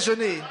petit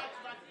déjeuner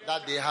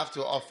that they have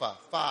to offer.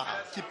 Far,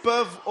 qu'ils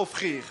peuvent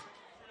offrir.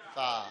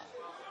 far.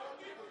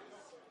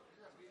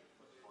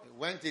 He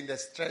went in the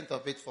strength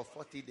of it for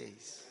 40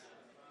 days.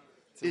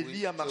 Till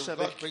Élie a marché till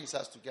God avec brings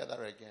us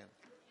together again.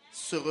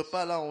 ce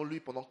repas-là en lui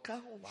pendant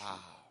 40 jours. Wow.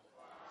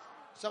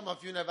 Some of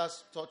you never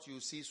thought you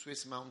see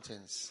Swiss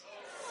mountains.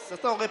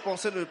 Certains auraient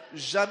pensé ne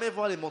jamais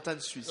voir les montagnes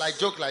suisses. Like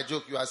joke,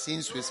 you are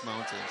seeing Swiss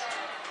mountains.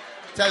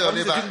 Tell your Comme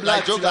c'est neighbor, une blague,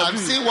 like joke, tu l'as I'm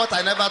vu. seeing what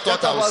I never Dis à thought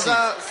I ton would see.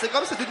 voisin, c'est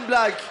comme c'est une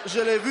blague. Je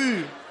l'ai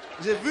vu.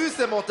 J'ai vu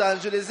ces montagnes,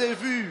 je les ai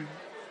vues.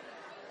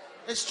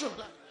 It's true.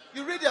 Like,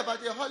 you read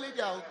about the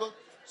holiday, I'll go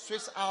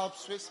Swiss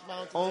Alps, Swiss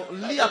mountains. On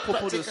Like, lit à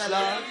propos de practically.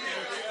 cela.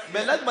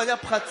 Mais là, de manière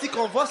pratique,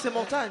 on voit ces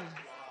montagnes.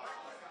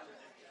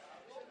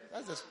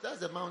 That's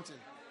the mountain.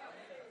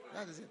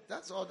 That is it.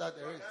 That's all that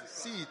there is.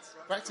 See it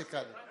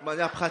practically. De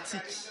manière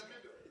pratique.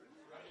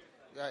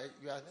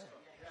 You are there.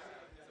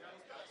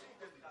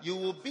 You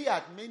will be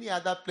at many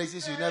other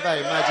places you never Vous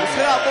imagined.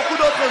 serez à beaucoup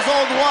d'autres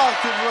endroits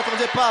que vous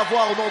n'attendez pas à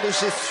voir au nom de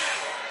Jésus.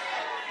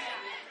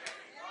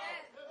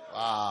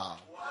 Wow.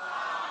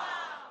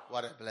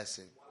 What a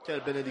blessing.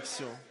 Quelle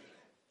bénédiction.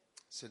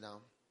 Sit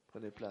down.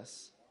 Prenez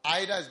place.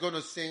 Ida is going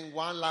to sing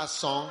one last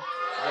song.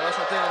 On va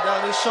chanter un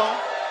dernier chant.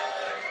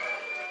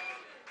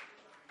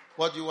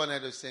 What do you want her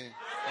to sing?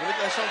 Vous voulez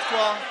qu'elle chante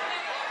quoi?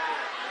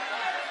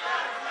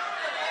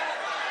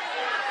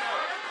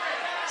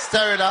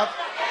 Stir it up.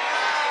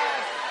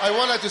 I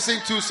want her to sing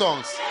 2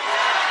 songs.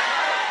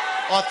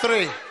 Or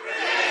 3.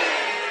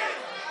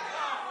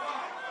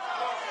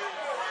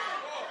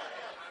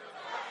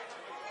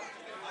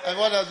 And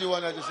what else do you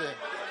want her to sing?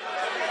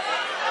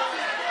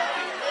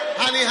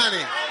 Honey,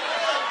 honey.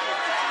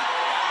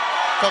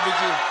 Kobe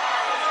G.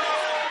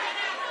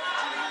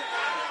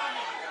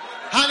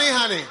 Honey,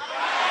 honey.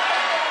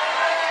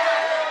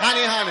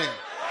 Honey, honey.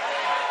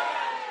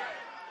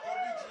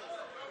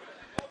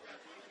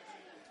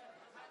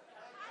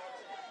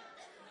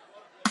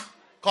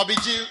 Kobe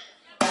G,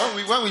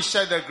 when we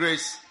share the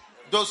grace,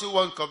 those who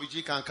want Kobe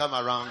G can come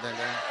around and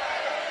then.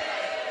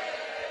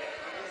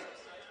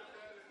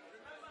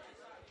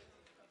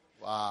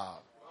 Wow.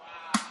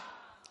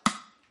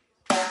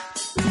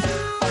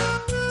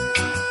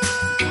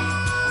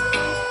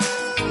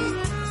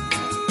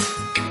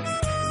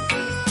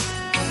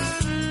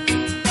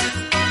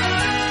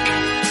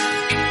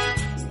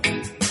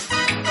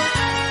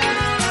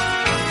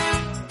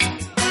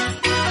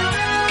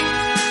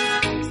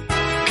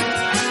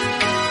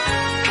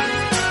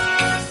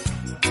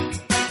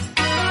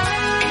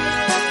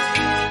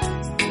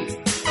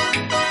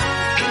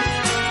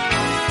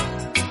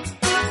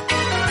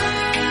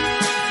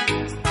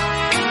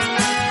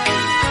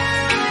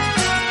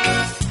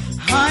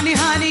 Honey,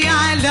 honey,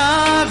 I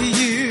love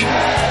you.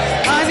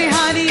 Honey,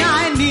 honey,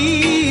 I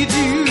need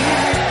you.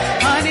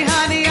 Honey,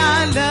 honey, I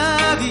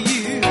love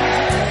you.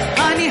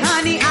 Honey,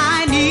 honey,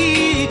 I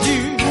need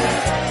you.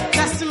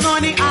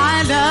 Testimony,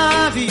 I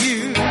love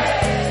you.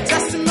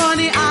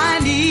 Testimony, I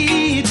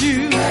need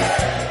you.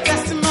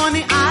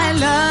 Testimony, I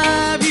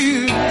love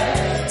you.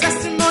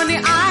 Testimony,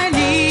 I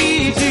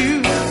need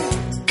you.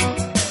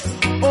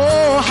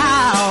 Oh,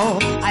 how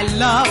I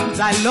love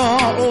thy law,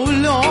 oh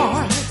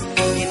Lord.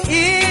 It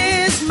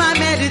is my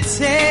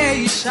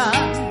meditation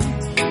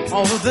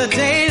all the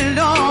day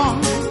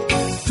long.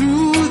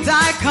 Through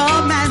thy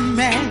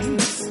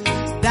commandments,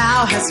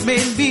 thou hast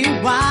made me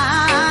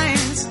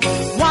wise,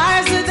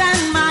 wiser than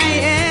my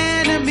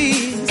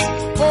enemies.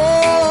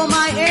 Oh,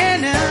 my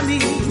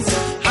enemies,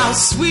 how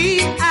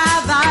sweet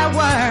are thy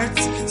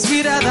words,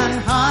 sweeter than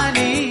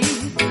honey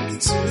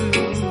to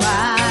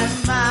my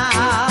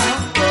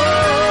mouth.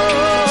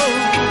 Oh,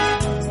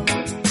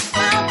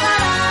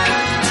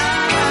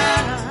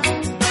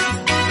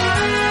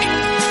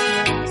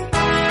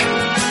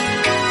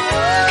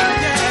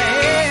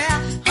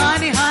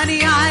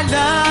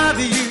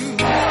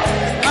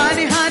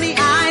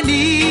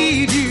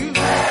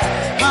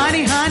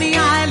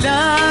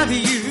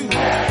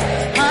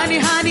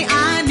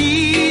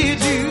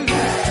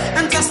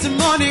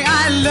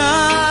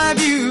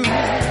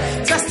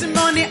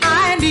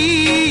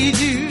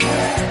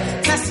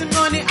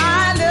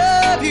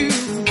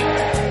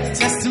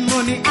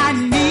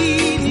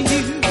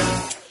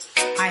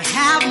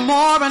 have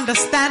more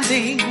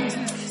understanding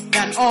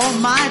than all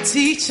my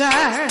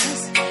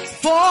teachers.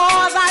 For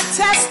thy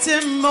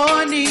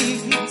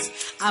testimonies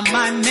and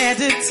my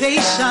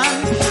meditation,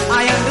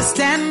 I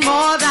understand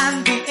more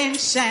than the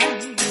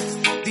ancient,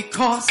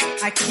 because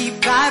I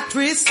keep thy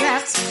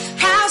precepts.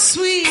 How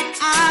sweet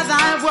are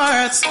thy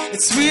words,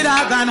 it's sweeter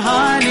than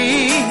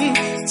honey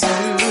to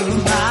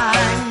my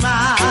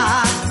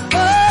mouth.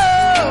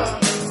 Oh,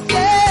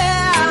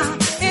 yeah,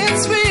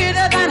 it's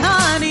sweeter than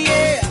honey,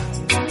 yeah.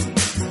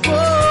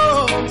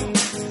 Oh,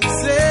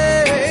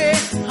 say,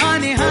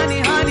 honey, honey,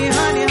 honey,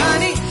 honey,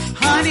 honey,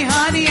 honey,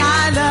 honey,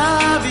 I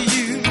love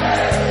you.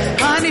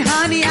 Honey,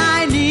 honey,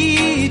 I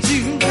need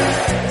you.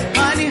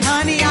 Honey,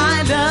 honey,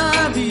 I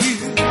love you.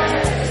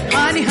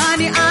 Honey,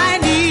 honey, I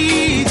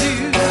need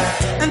you.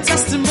 And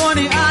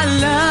testimony, I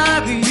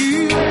love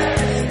you.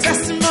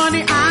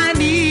 Testimony, I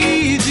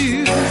need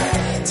you.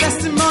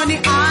 Testimony,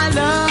 I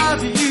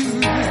love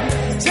you.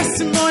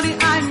 Testimony,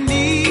 I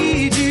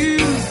need you.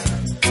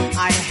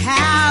 I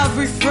have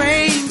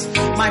refrained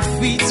my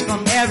feet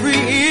from every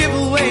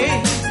evil way,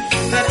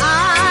 that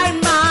I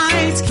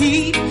might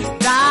keep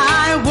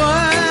thy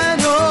word,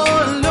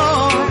 oh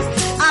Lord.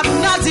 I've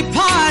not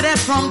departed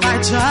from thy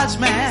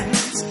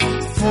judgments,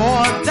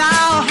 for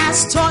thou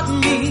hast taught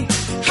me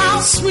how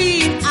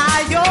sweet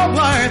are your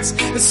words,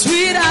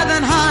 sweeter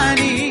than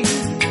honey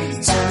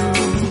to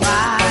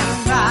my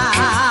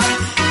mouth.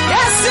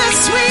 Yes, it's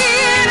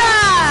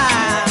sweeter.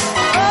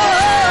 Oh.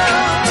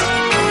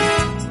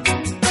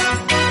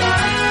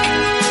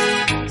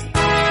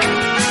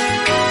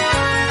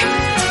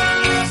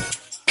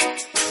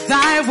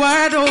 Thy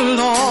word, O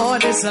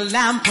Lord, is a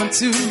lamp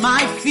unto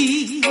my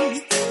feet.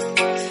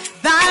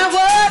 Thy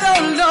word, O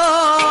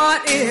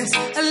Lord, is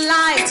a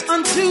light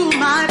unto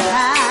my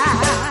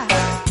path.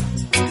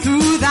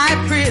 Through thy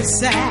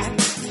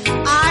precepts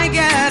I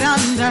get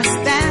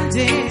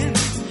understanding.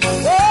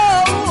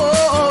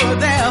 Oh,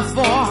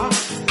 therefore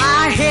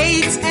I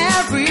hate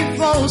every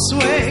false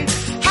way.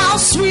 How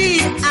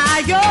sweet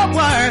are your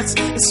words,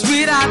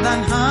 sweeter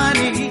than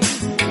honey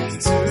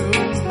to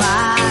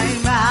my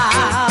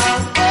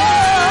mouth.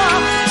 Oh,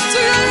 do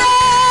you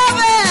love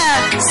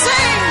it?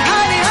 Sing,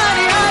 honey,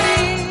 honey,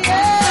 honey,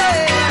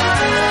 yeah.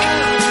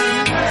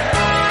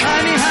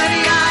 Honey,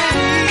 honey, I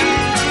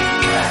need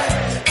you.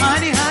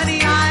 Honey, honey,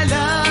 I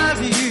love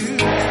you.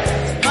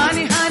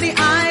 Honey, honey,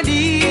 I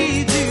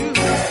need you.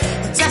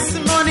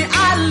 Testimony,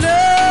 I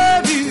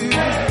love you.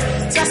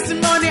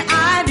 Testimony,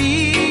 I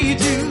need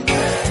you.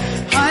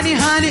 Honey,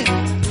 honey,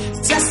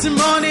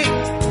 testimony.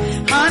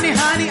 Honey,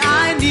 honey,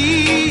 I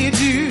need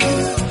you.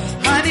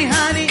 Honey,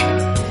 honey,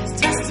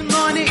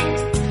 testimony.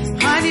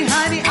 Honey,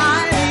 honey, I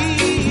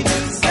need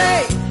you. Say,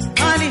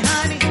 honey,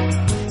 honey,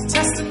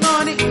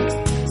 testimony.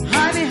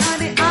 Honey,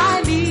 honey, I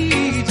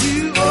need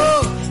you.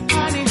 Oh,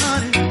 honey,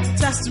 honey,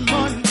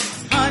 testimony.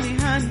 Honey,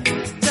 honey,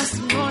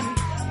 testimony.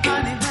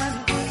 Honey,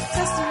 honey,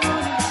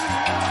 testimony.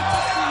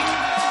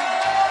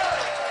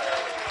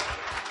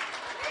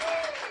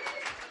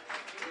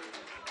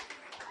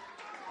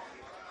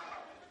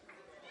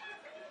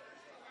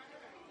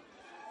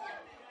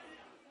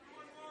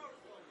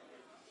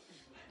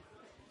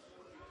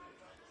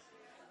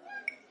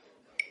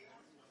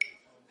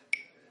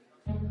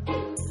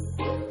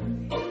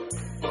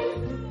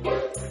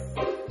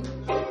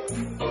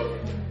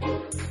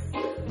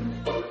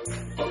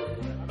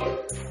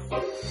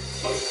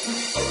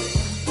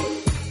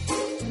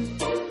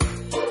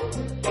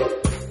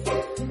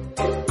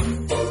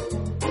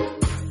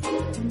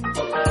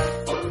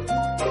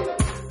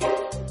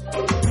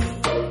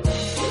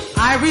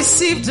 I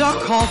received a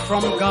call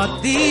from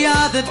God the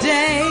other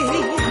day.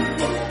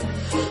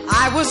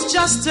 I was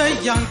just a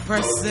young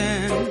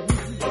person.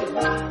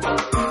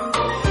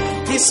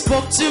 He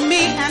spoke to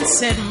me and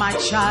said, my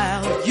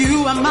child,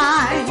 you are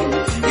mine.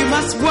 You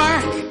must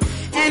work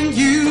and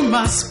you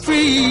must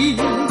preach.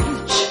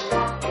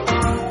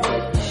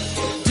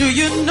 Do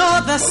you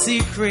know the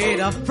secret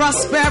of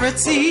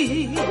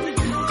prosperity?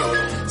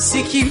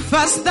 Seek ye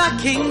first the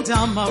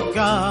kingdom of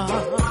God.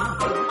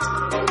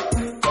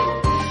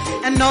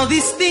 And all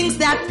these things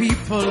that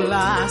people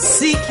are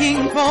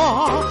seeking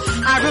for,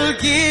 I will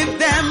give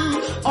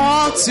them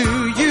all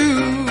to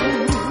you.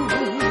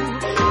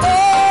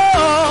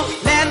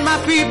 Oh, let my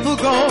people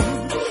go.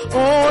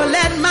 Oh,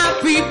 let my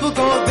people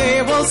go.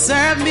 They will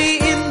serve me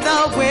in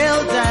the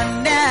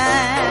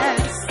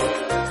wilderness.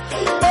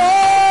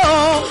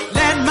 Oh,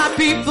 let my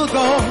people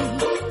go.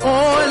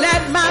 Oh,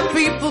 let my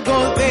people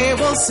go. They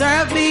will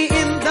serve me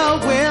in the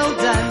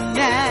wilderness.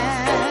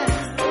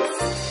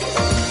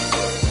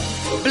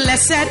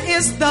 Blessed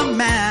is the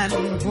man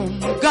whom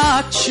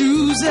God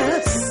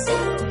chooses,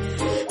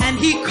 and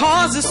he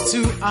causes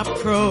to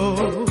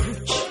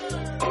approach.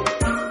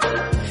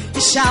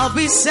 He shall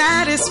be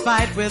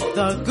satisfied with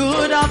the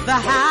good of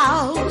the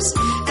house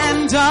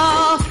and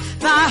of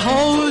thy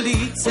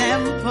holy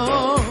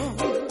temple.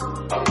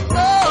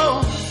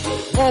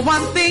 Oh,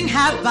 one thing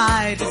have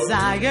I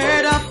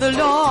desired of the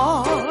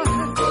Lord,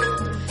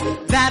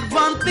 that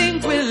one thing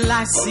will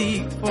I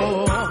seek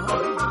for,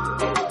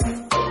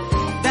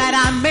 that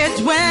I may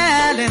dwell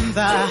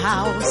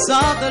house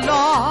of the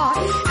Lord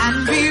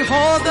and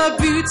behold the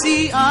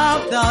beauty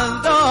of the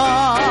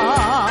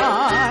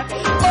Lord.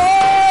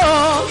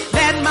 Oh,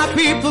 let my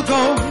people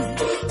go.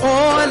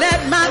 Oh,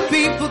 let my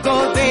people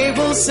go. They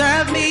will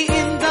serve me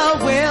in the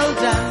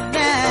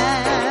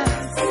wilderness.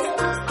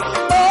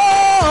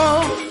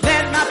 Oh,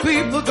 let my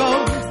people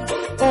go.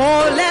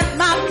 Oh, let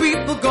my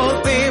people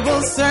go. They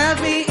will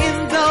serve me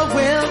in the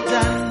wilderness.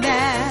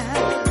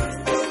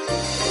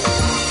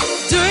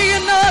 Do you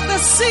know the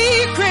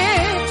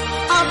secret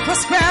of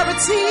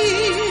prosperity?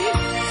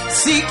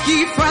 Seek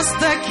ye first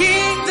the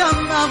kingdom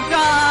of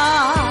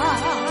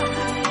God,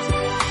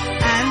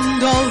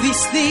 and all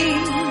these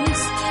things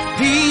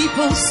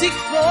people seek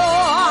for,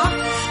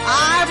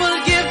 I will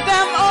give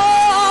them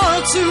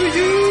all to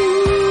you.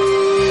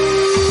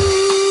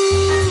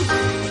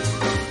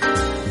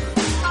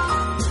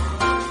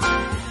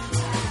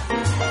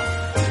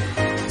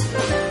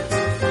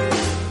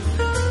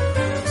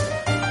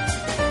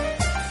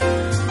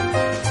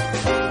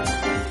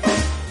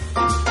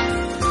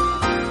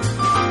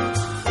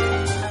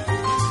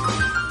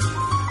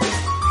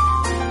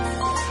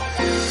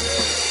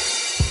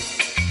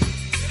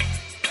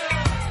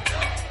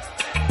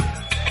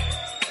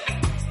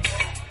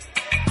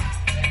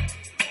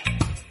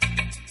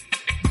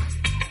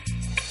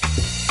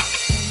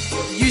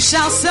 You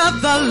shall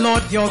serve the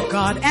Lord your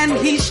God, and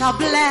he shall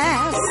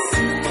bless.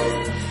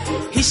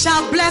 He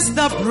shall bless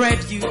the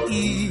bread you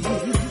eat.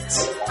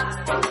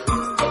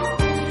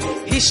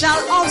 He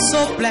shall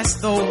also bless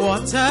the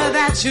water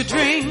that you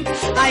drink.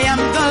 I am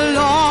the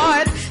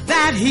Lord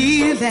that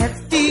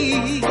healeth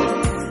thee.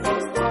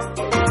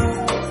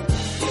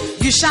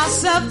 You shall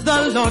serve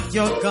the Lord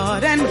your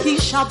God, and he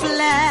shall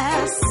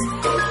bless.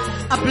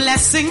 A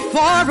blessing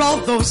for all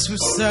those who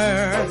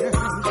serve.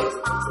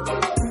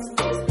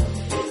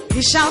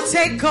 He shall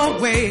take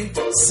away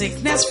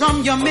sickness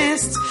from your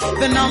midst.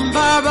 The number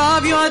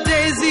of your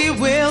days he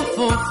will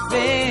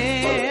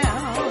fulfill.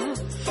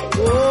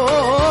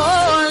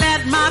 Oh,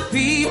 let my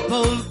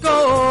people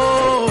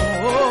go.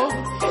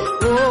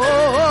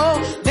 Oh,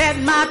 let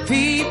my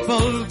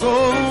people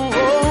go.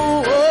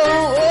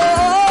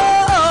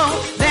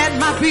 Oh, let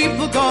my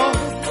people go.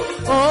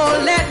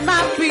 Oh, let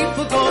my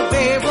people go.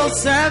 They will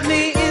serve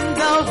me in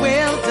the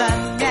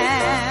wilderness.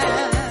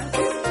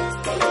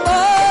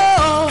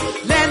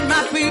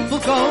 People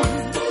go.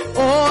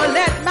 Oh,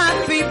 let my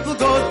people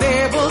go.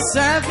 They will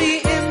serve me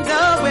in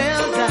the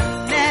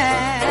wilderness.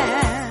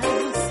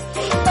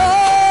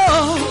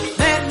 Oh,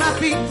 let my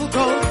people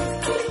go.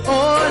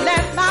 Oh,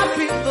 let my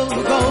people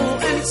go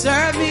and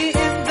serve me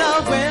in the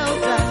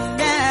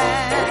wilderness.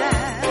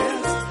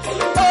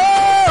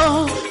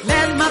 Oh,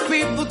 let my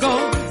people go.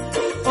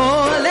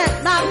 Oh,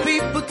 let my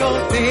people go.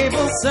 They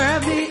will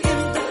serve me in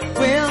the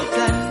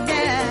wilderness.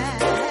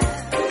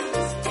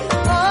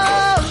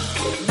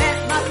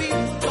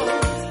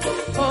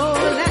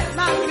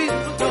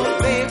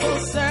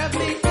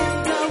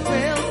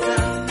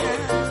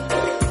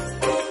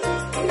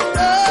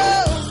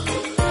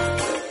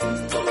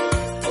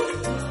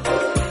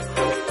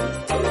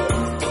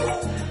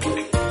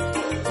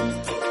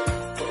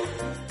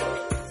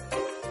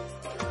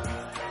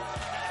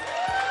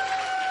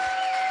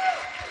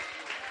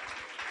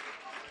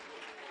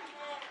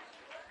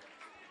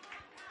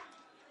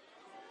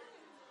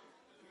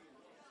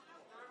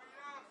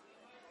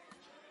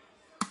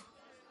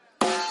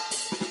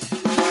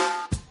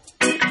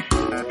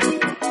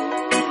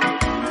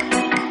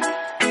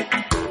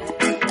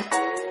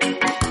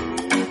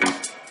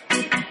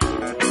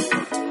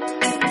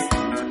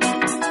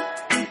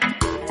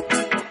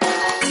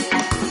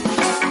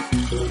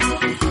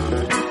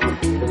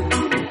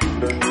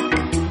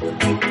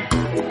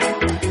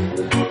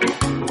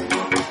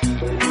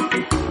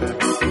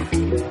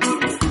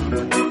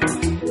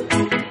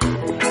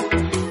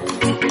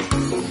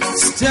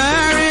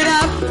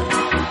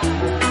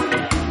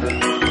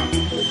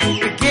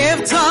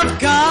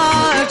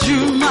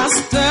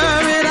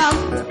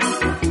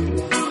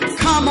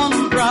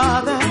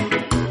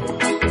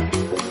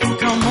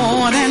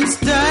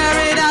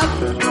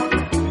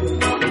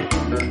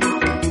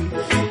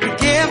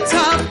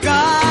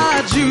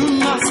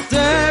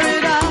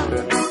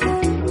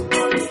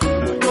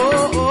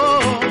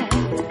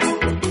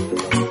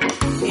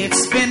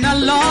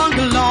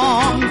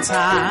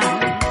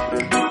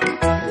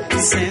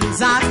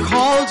 Since I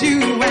called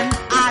you and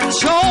I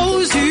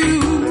chose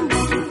you.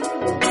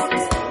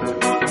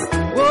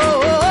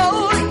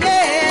 Oh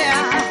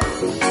yeah,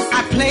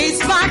 I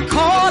placed my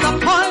call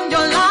upon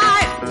your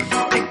life.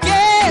 I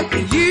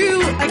gave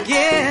you a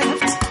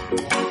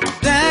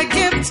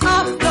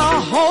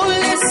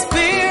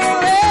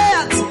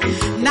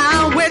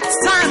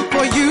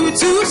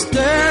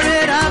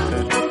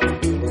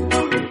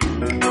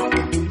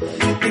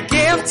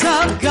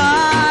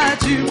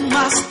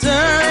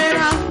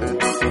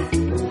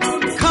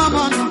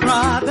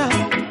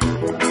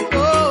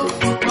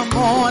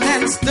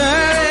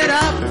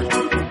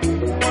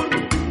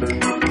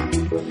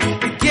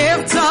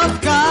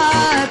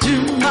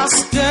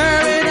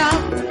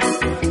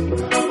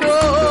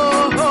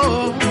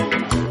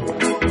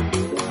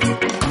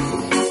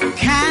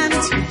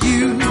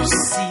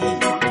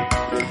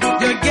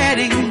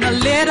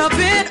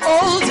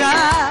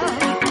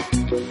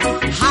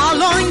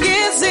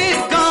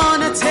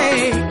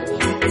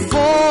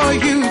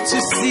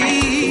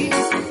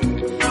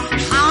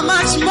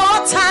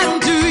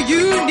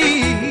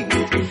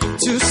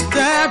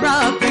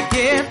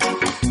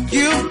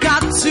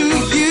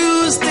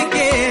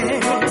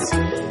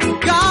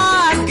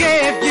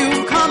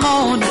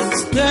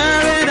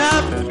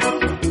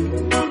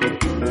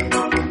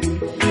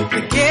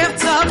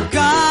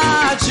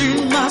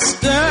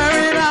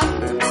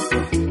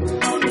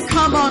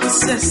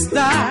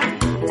sister,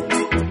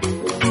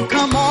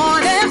 come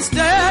on and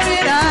stir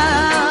it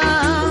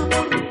up.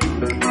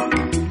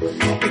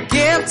 The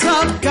gift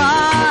of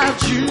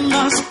God, you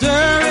must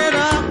stir it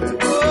up.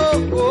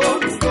 Oh, oh,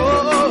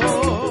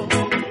 oh.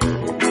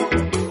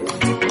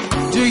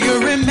 Do you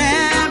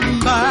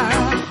remember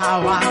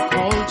how I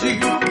called you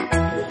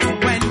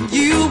when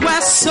you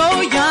were so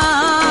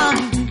young?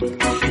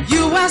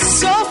 You were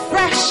so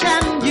fresh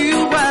and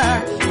you were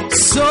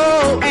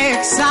so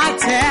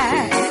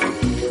excited.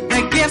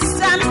 The gifts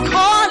and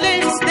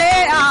callings,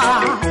 they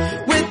are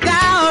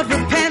without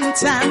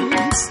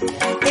repentance.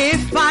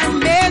 If I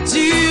made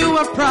you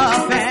a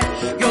prophet,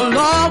 you'll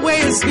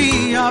always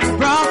be a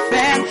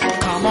prophet.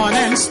 Come on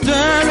and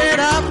stir it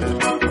up.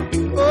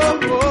 Oh,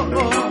 oh,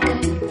 oh.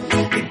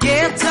 The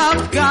gift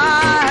of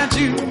God,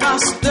 you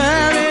must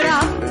stir it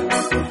up.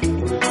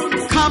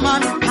 Come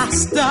on,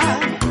 pastor.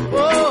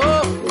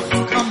 Oh,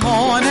 come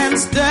on and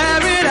stir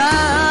it up.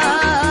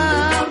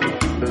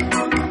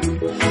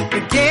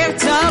 The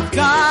gift of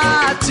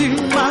God, you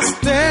must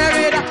stir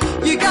it up.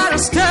 You gotta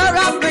stir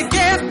up the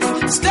gift,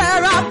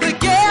 stir up the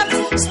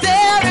gift,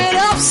 stir it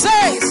up,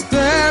 say,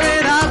 stir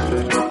it up.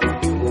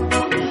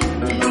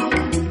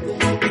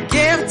 The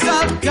gift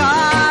of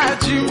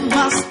God, you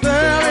must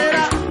stir it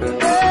up.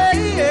 Yeah,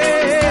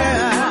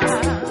 yeah.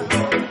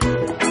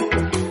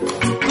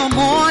 Come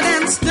on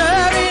and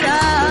stir it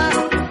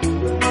up.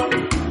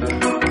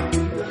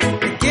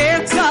 The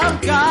gift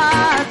of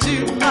God,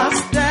 you must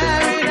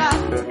stir it up.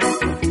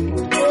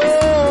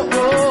 Oh,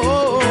 oh,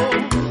 oh.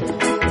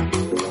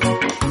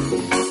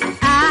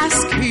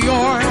 Ask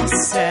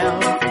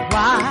yourself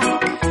why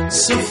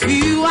so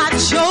few are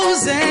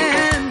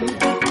chosen.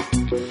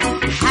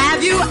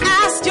 Have you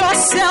asked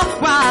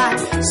yourself why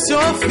so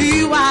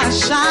few are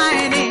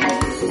shining?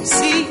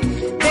 See,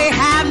 they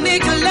have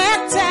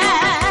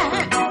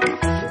neglected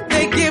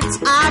the gifts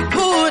I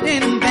put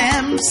in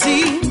them.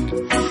 See,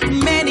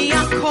 many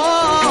are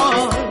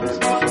called,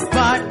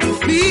 but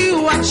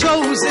few are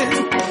chosen.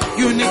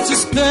 You need to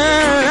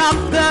stir up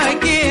the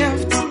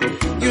gift.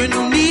 You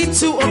need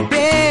to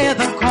obey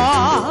the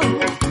call.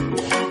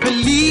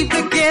 Believe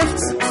the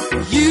gift,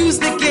 use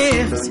the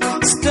gift,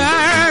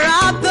 stir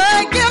up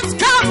the gift.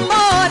 Come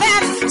on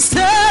and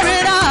stir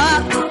it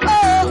up.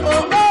 Oh,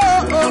 oh,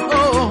 oh, oh,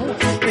 oh.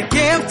 The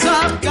gift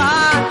of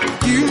God,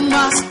 you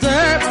must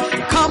stir.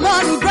 Come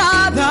on,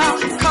 brother,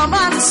 come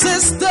on,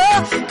 sister,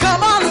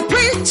 come on,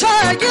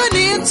 preacher, you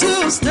need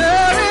to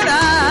stir it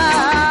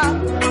up.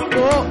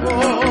 Oh,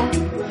 oh.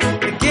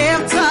 The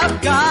gift of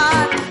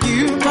God,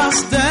 you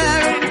must stir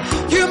it.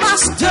 You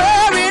must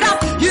stir it up.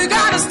 You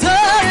gotta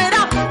stir it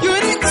up. You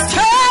need to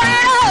stir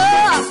it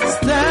up.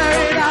 Stir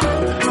it up.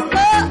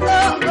 Oh, oh,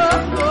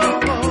 oh,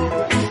 oh, oh.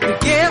 The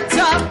gift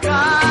of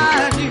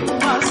God, you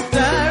must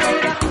stir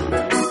it up.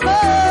 Oh,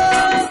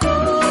 oh,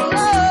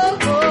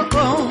 oh,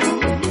 oh, oh.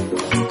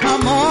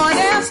 Come on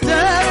and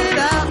stir it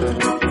up.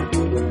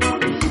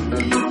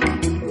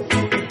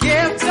 The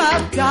gift of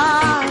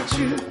God,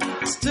 you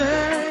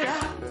stir it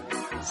up.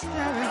 Stir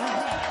it up.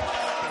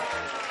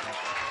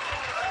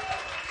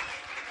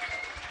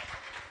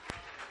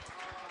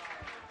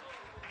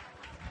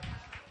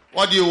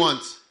 What do you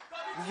want?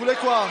 Vous voulez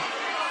quoi?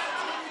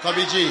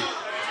 Kobe G.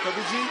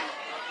 Kobe G?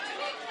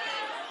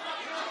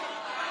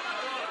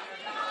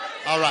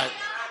 All right.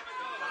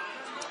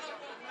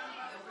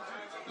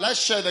 Let's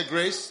share the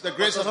grace of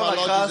Partageons our la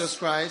Lord grâce,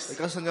 Jesus la Christ,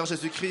 grâce du Seigneur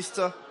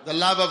Jésus-Christ, the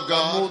love of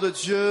l'amour God, de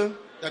Dieu,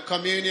 the la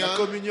communion,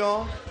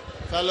 communion,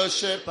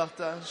 fellowship,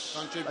 partage,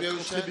 la Contribution,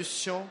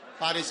 contribution,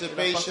 et la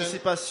participation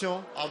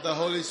participation of the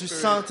Holy du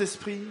Spirit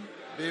Saint-Esprit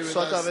be with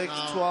soit us avec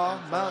now toi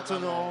and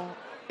maintenant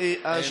et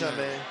à Amen.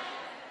 jamais.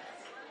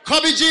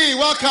 Kobe G,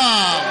 welcome.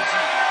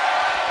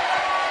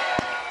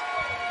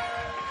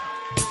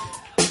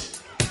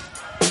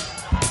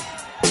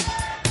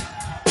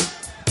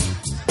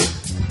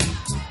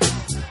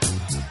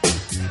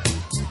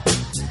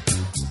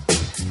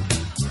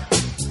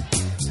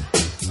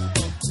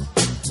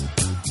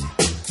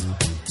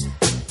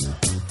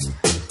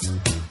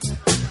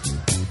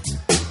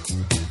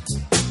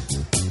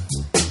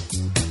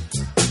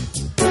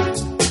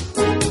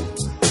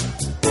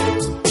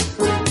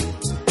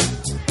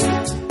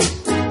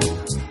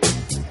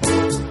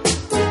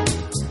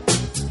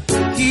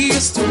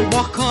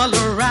 Walk all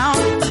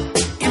around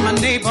in my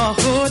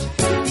neighborhood.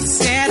 He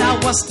said I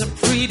was the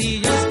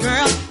prettiest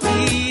girl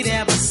he'd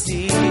ever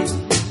seen.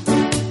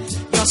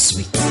 You're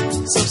sweet,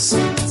 so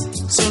sweet,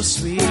 so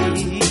sweet.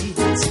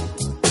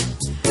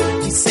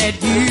 He said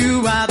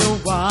you are the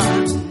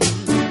one.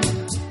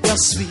 You're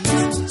sweet,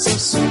 so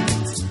sweet,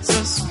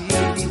 so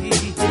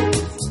sweet.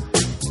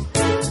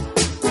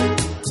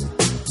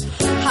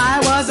 I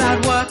was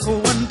at work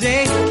one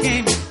day, he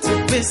came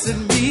to visit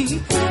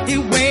me. He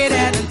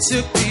waited and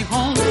took me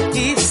home.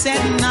 He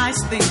said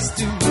nice things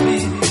to me.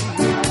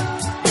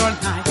 You're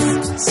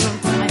nice, so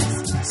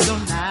nice, so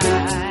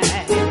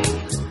nice.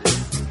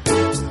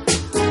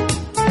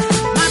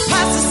 My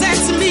pastor said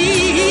to me,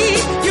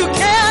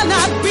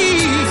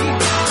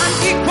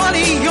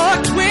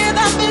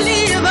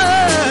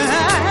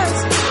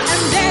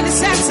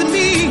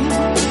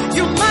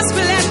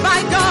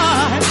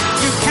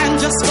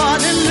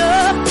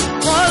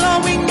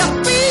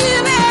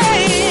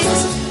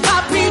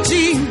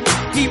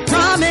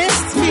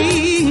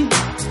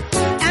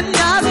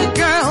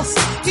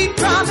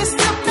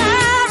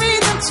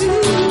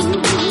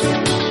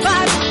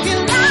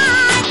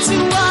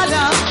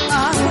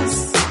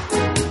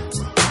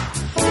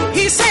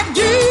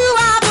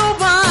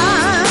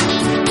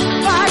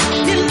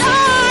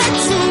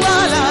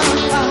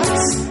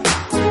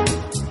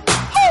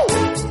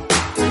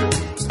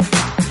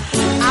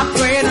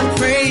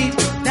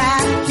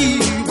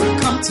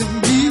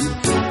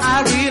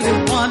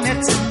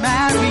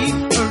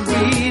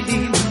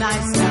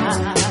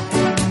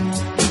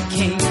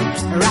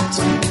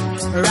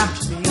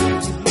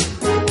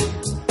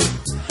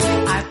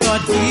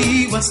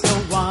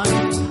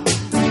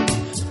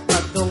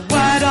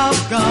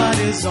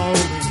 is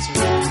always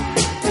right.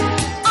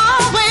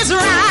 Always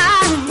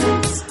right.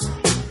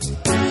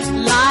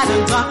 Light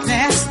and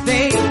darkness,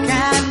 they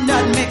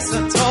cannot mix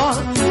at all.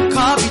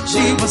 Kobe G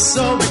was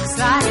so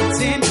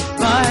exciting,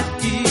 but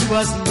he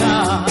was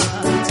not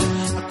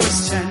a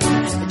Christian,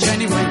 a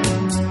genuine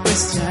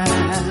Christian.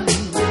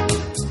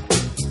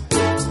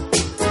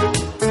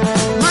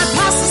 My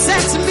pastor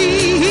said to me,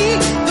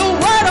 the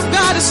word of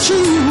God is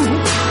true.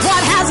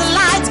 What has a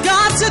light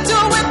got to do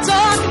with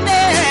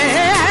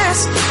darkness?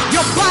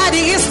 Your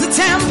body is the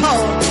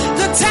temple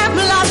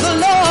of the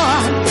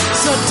Lord.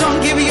 So don't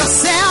give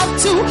yourself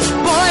to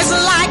boys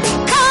like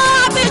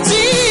Kobe G.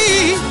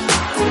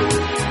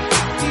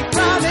 He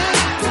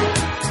promised,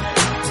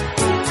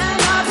 and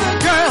other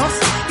girls,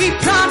 he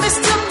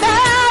promised to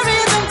marry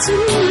them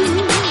too.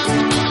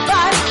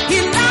 But he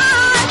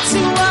lied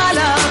to all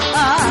of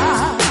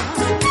us.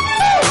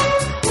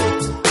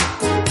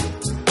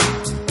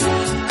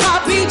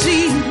 Kobe G,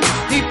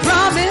 he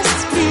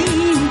promised me,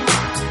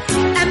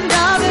 and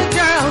other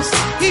girls,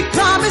 he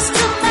promised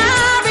to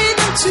marry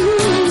them too.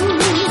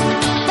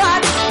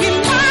 But he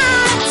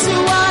lied to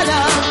all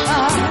of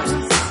us.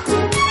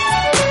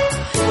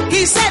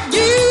 He said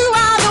you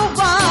are the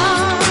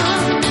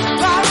one,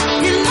 but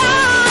he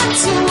lied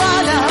to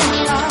all of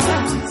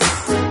us.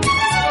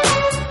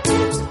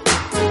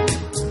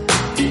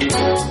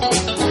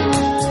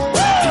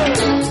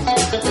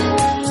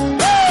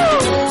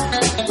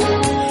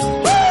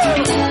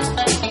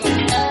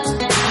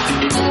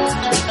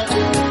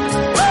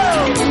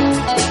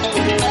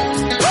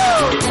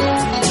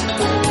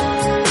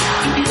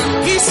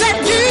 He said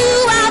you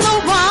are the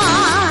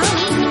one,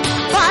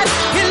 but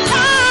he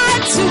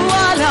lied to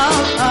all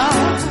of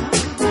us.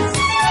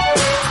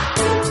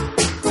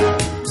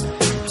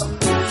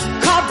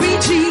 Kobe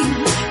G,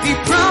 he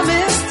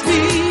promised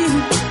me,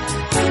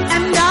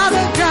 and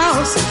other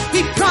girls,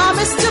 he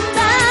promised to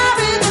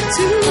marry them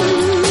too.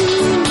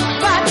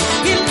 But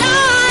he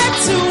lied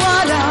to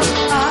all of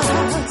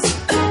us.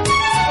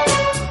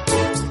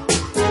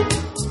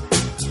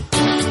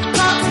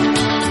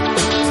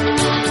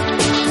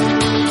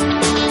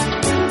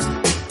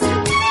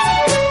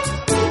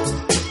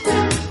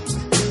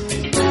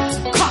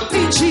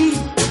 Kobe G,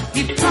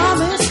 he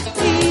promised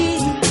me.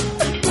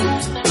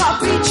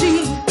 Kobe G,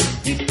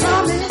 he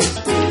promised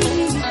me.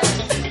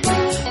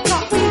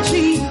 Kobe G,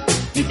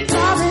 he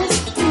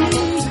promised me.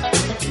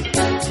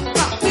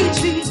 Kobe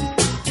G,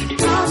 he promised me. Kobe G, he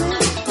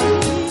promised me.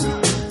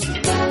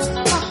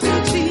 Kobe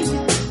G,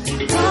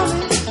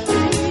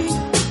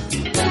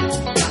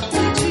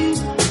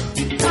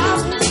 he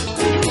promised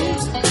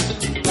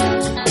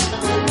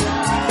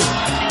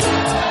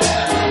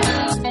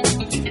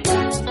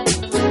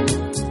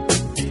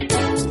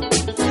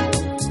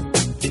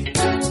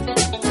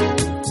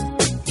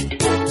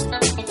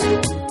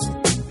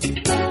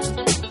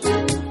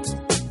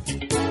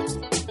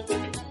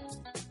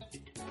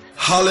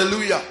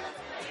Hallelujah.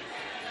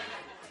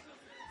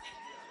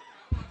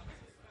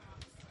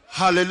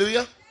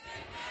 Hallelujah.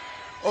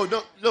 Oh,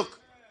 no, look.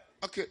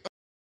 Okay.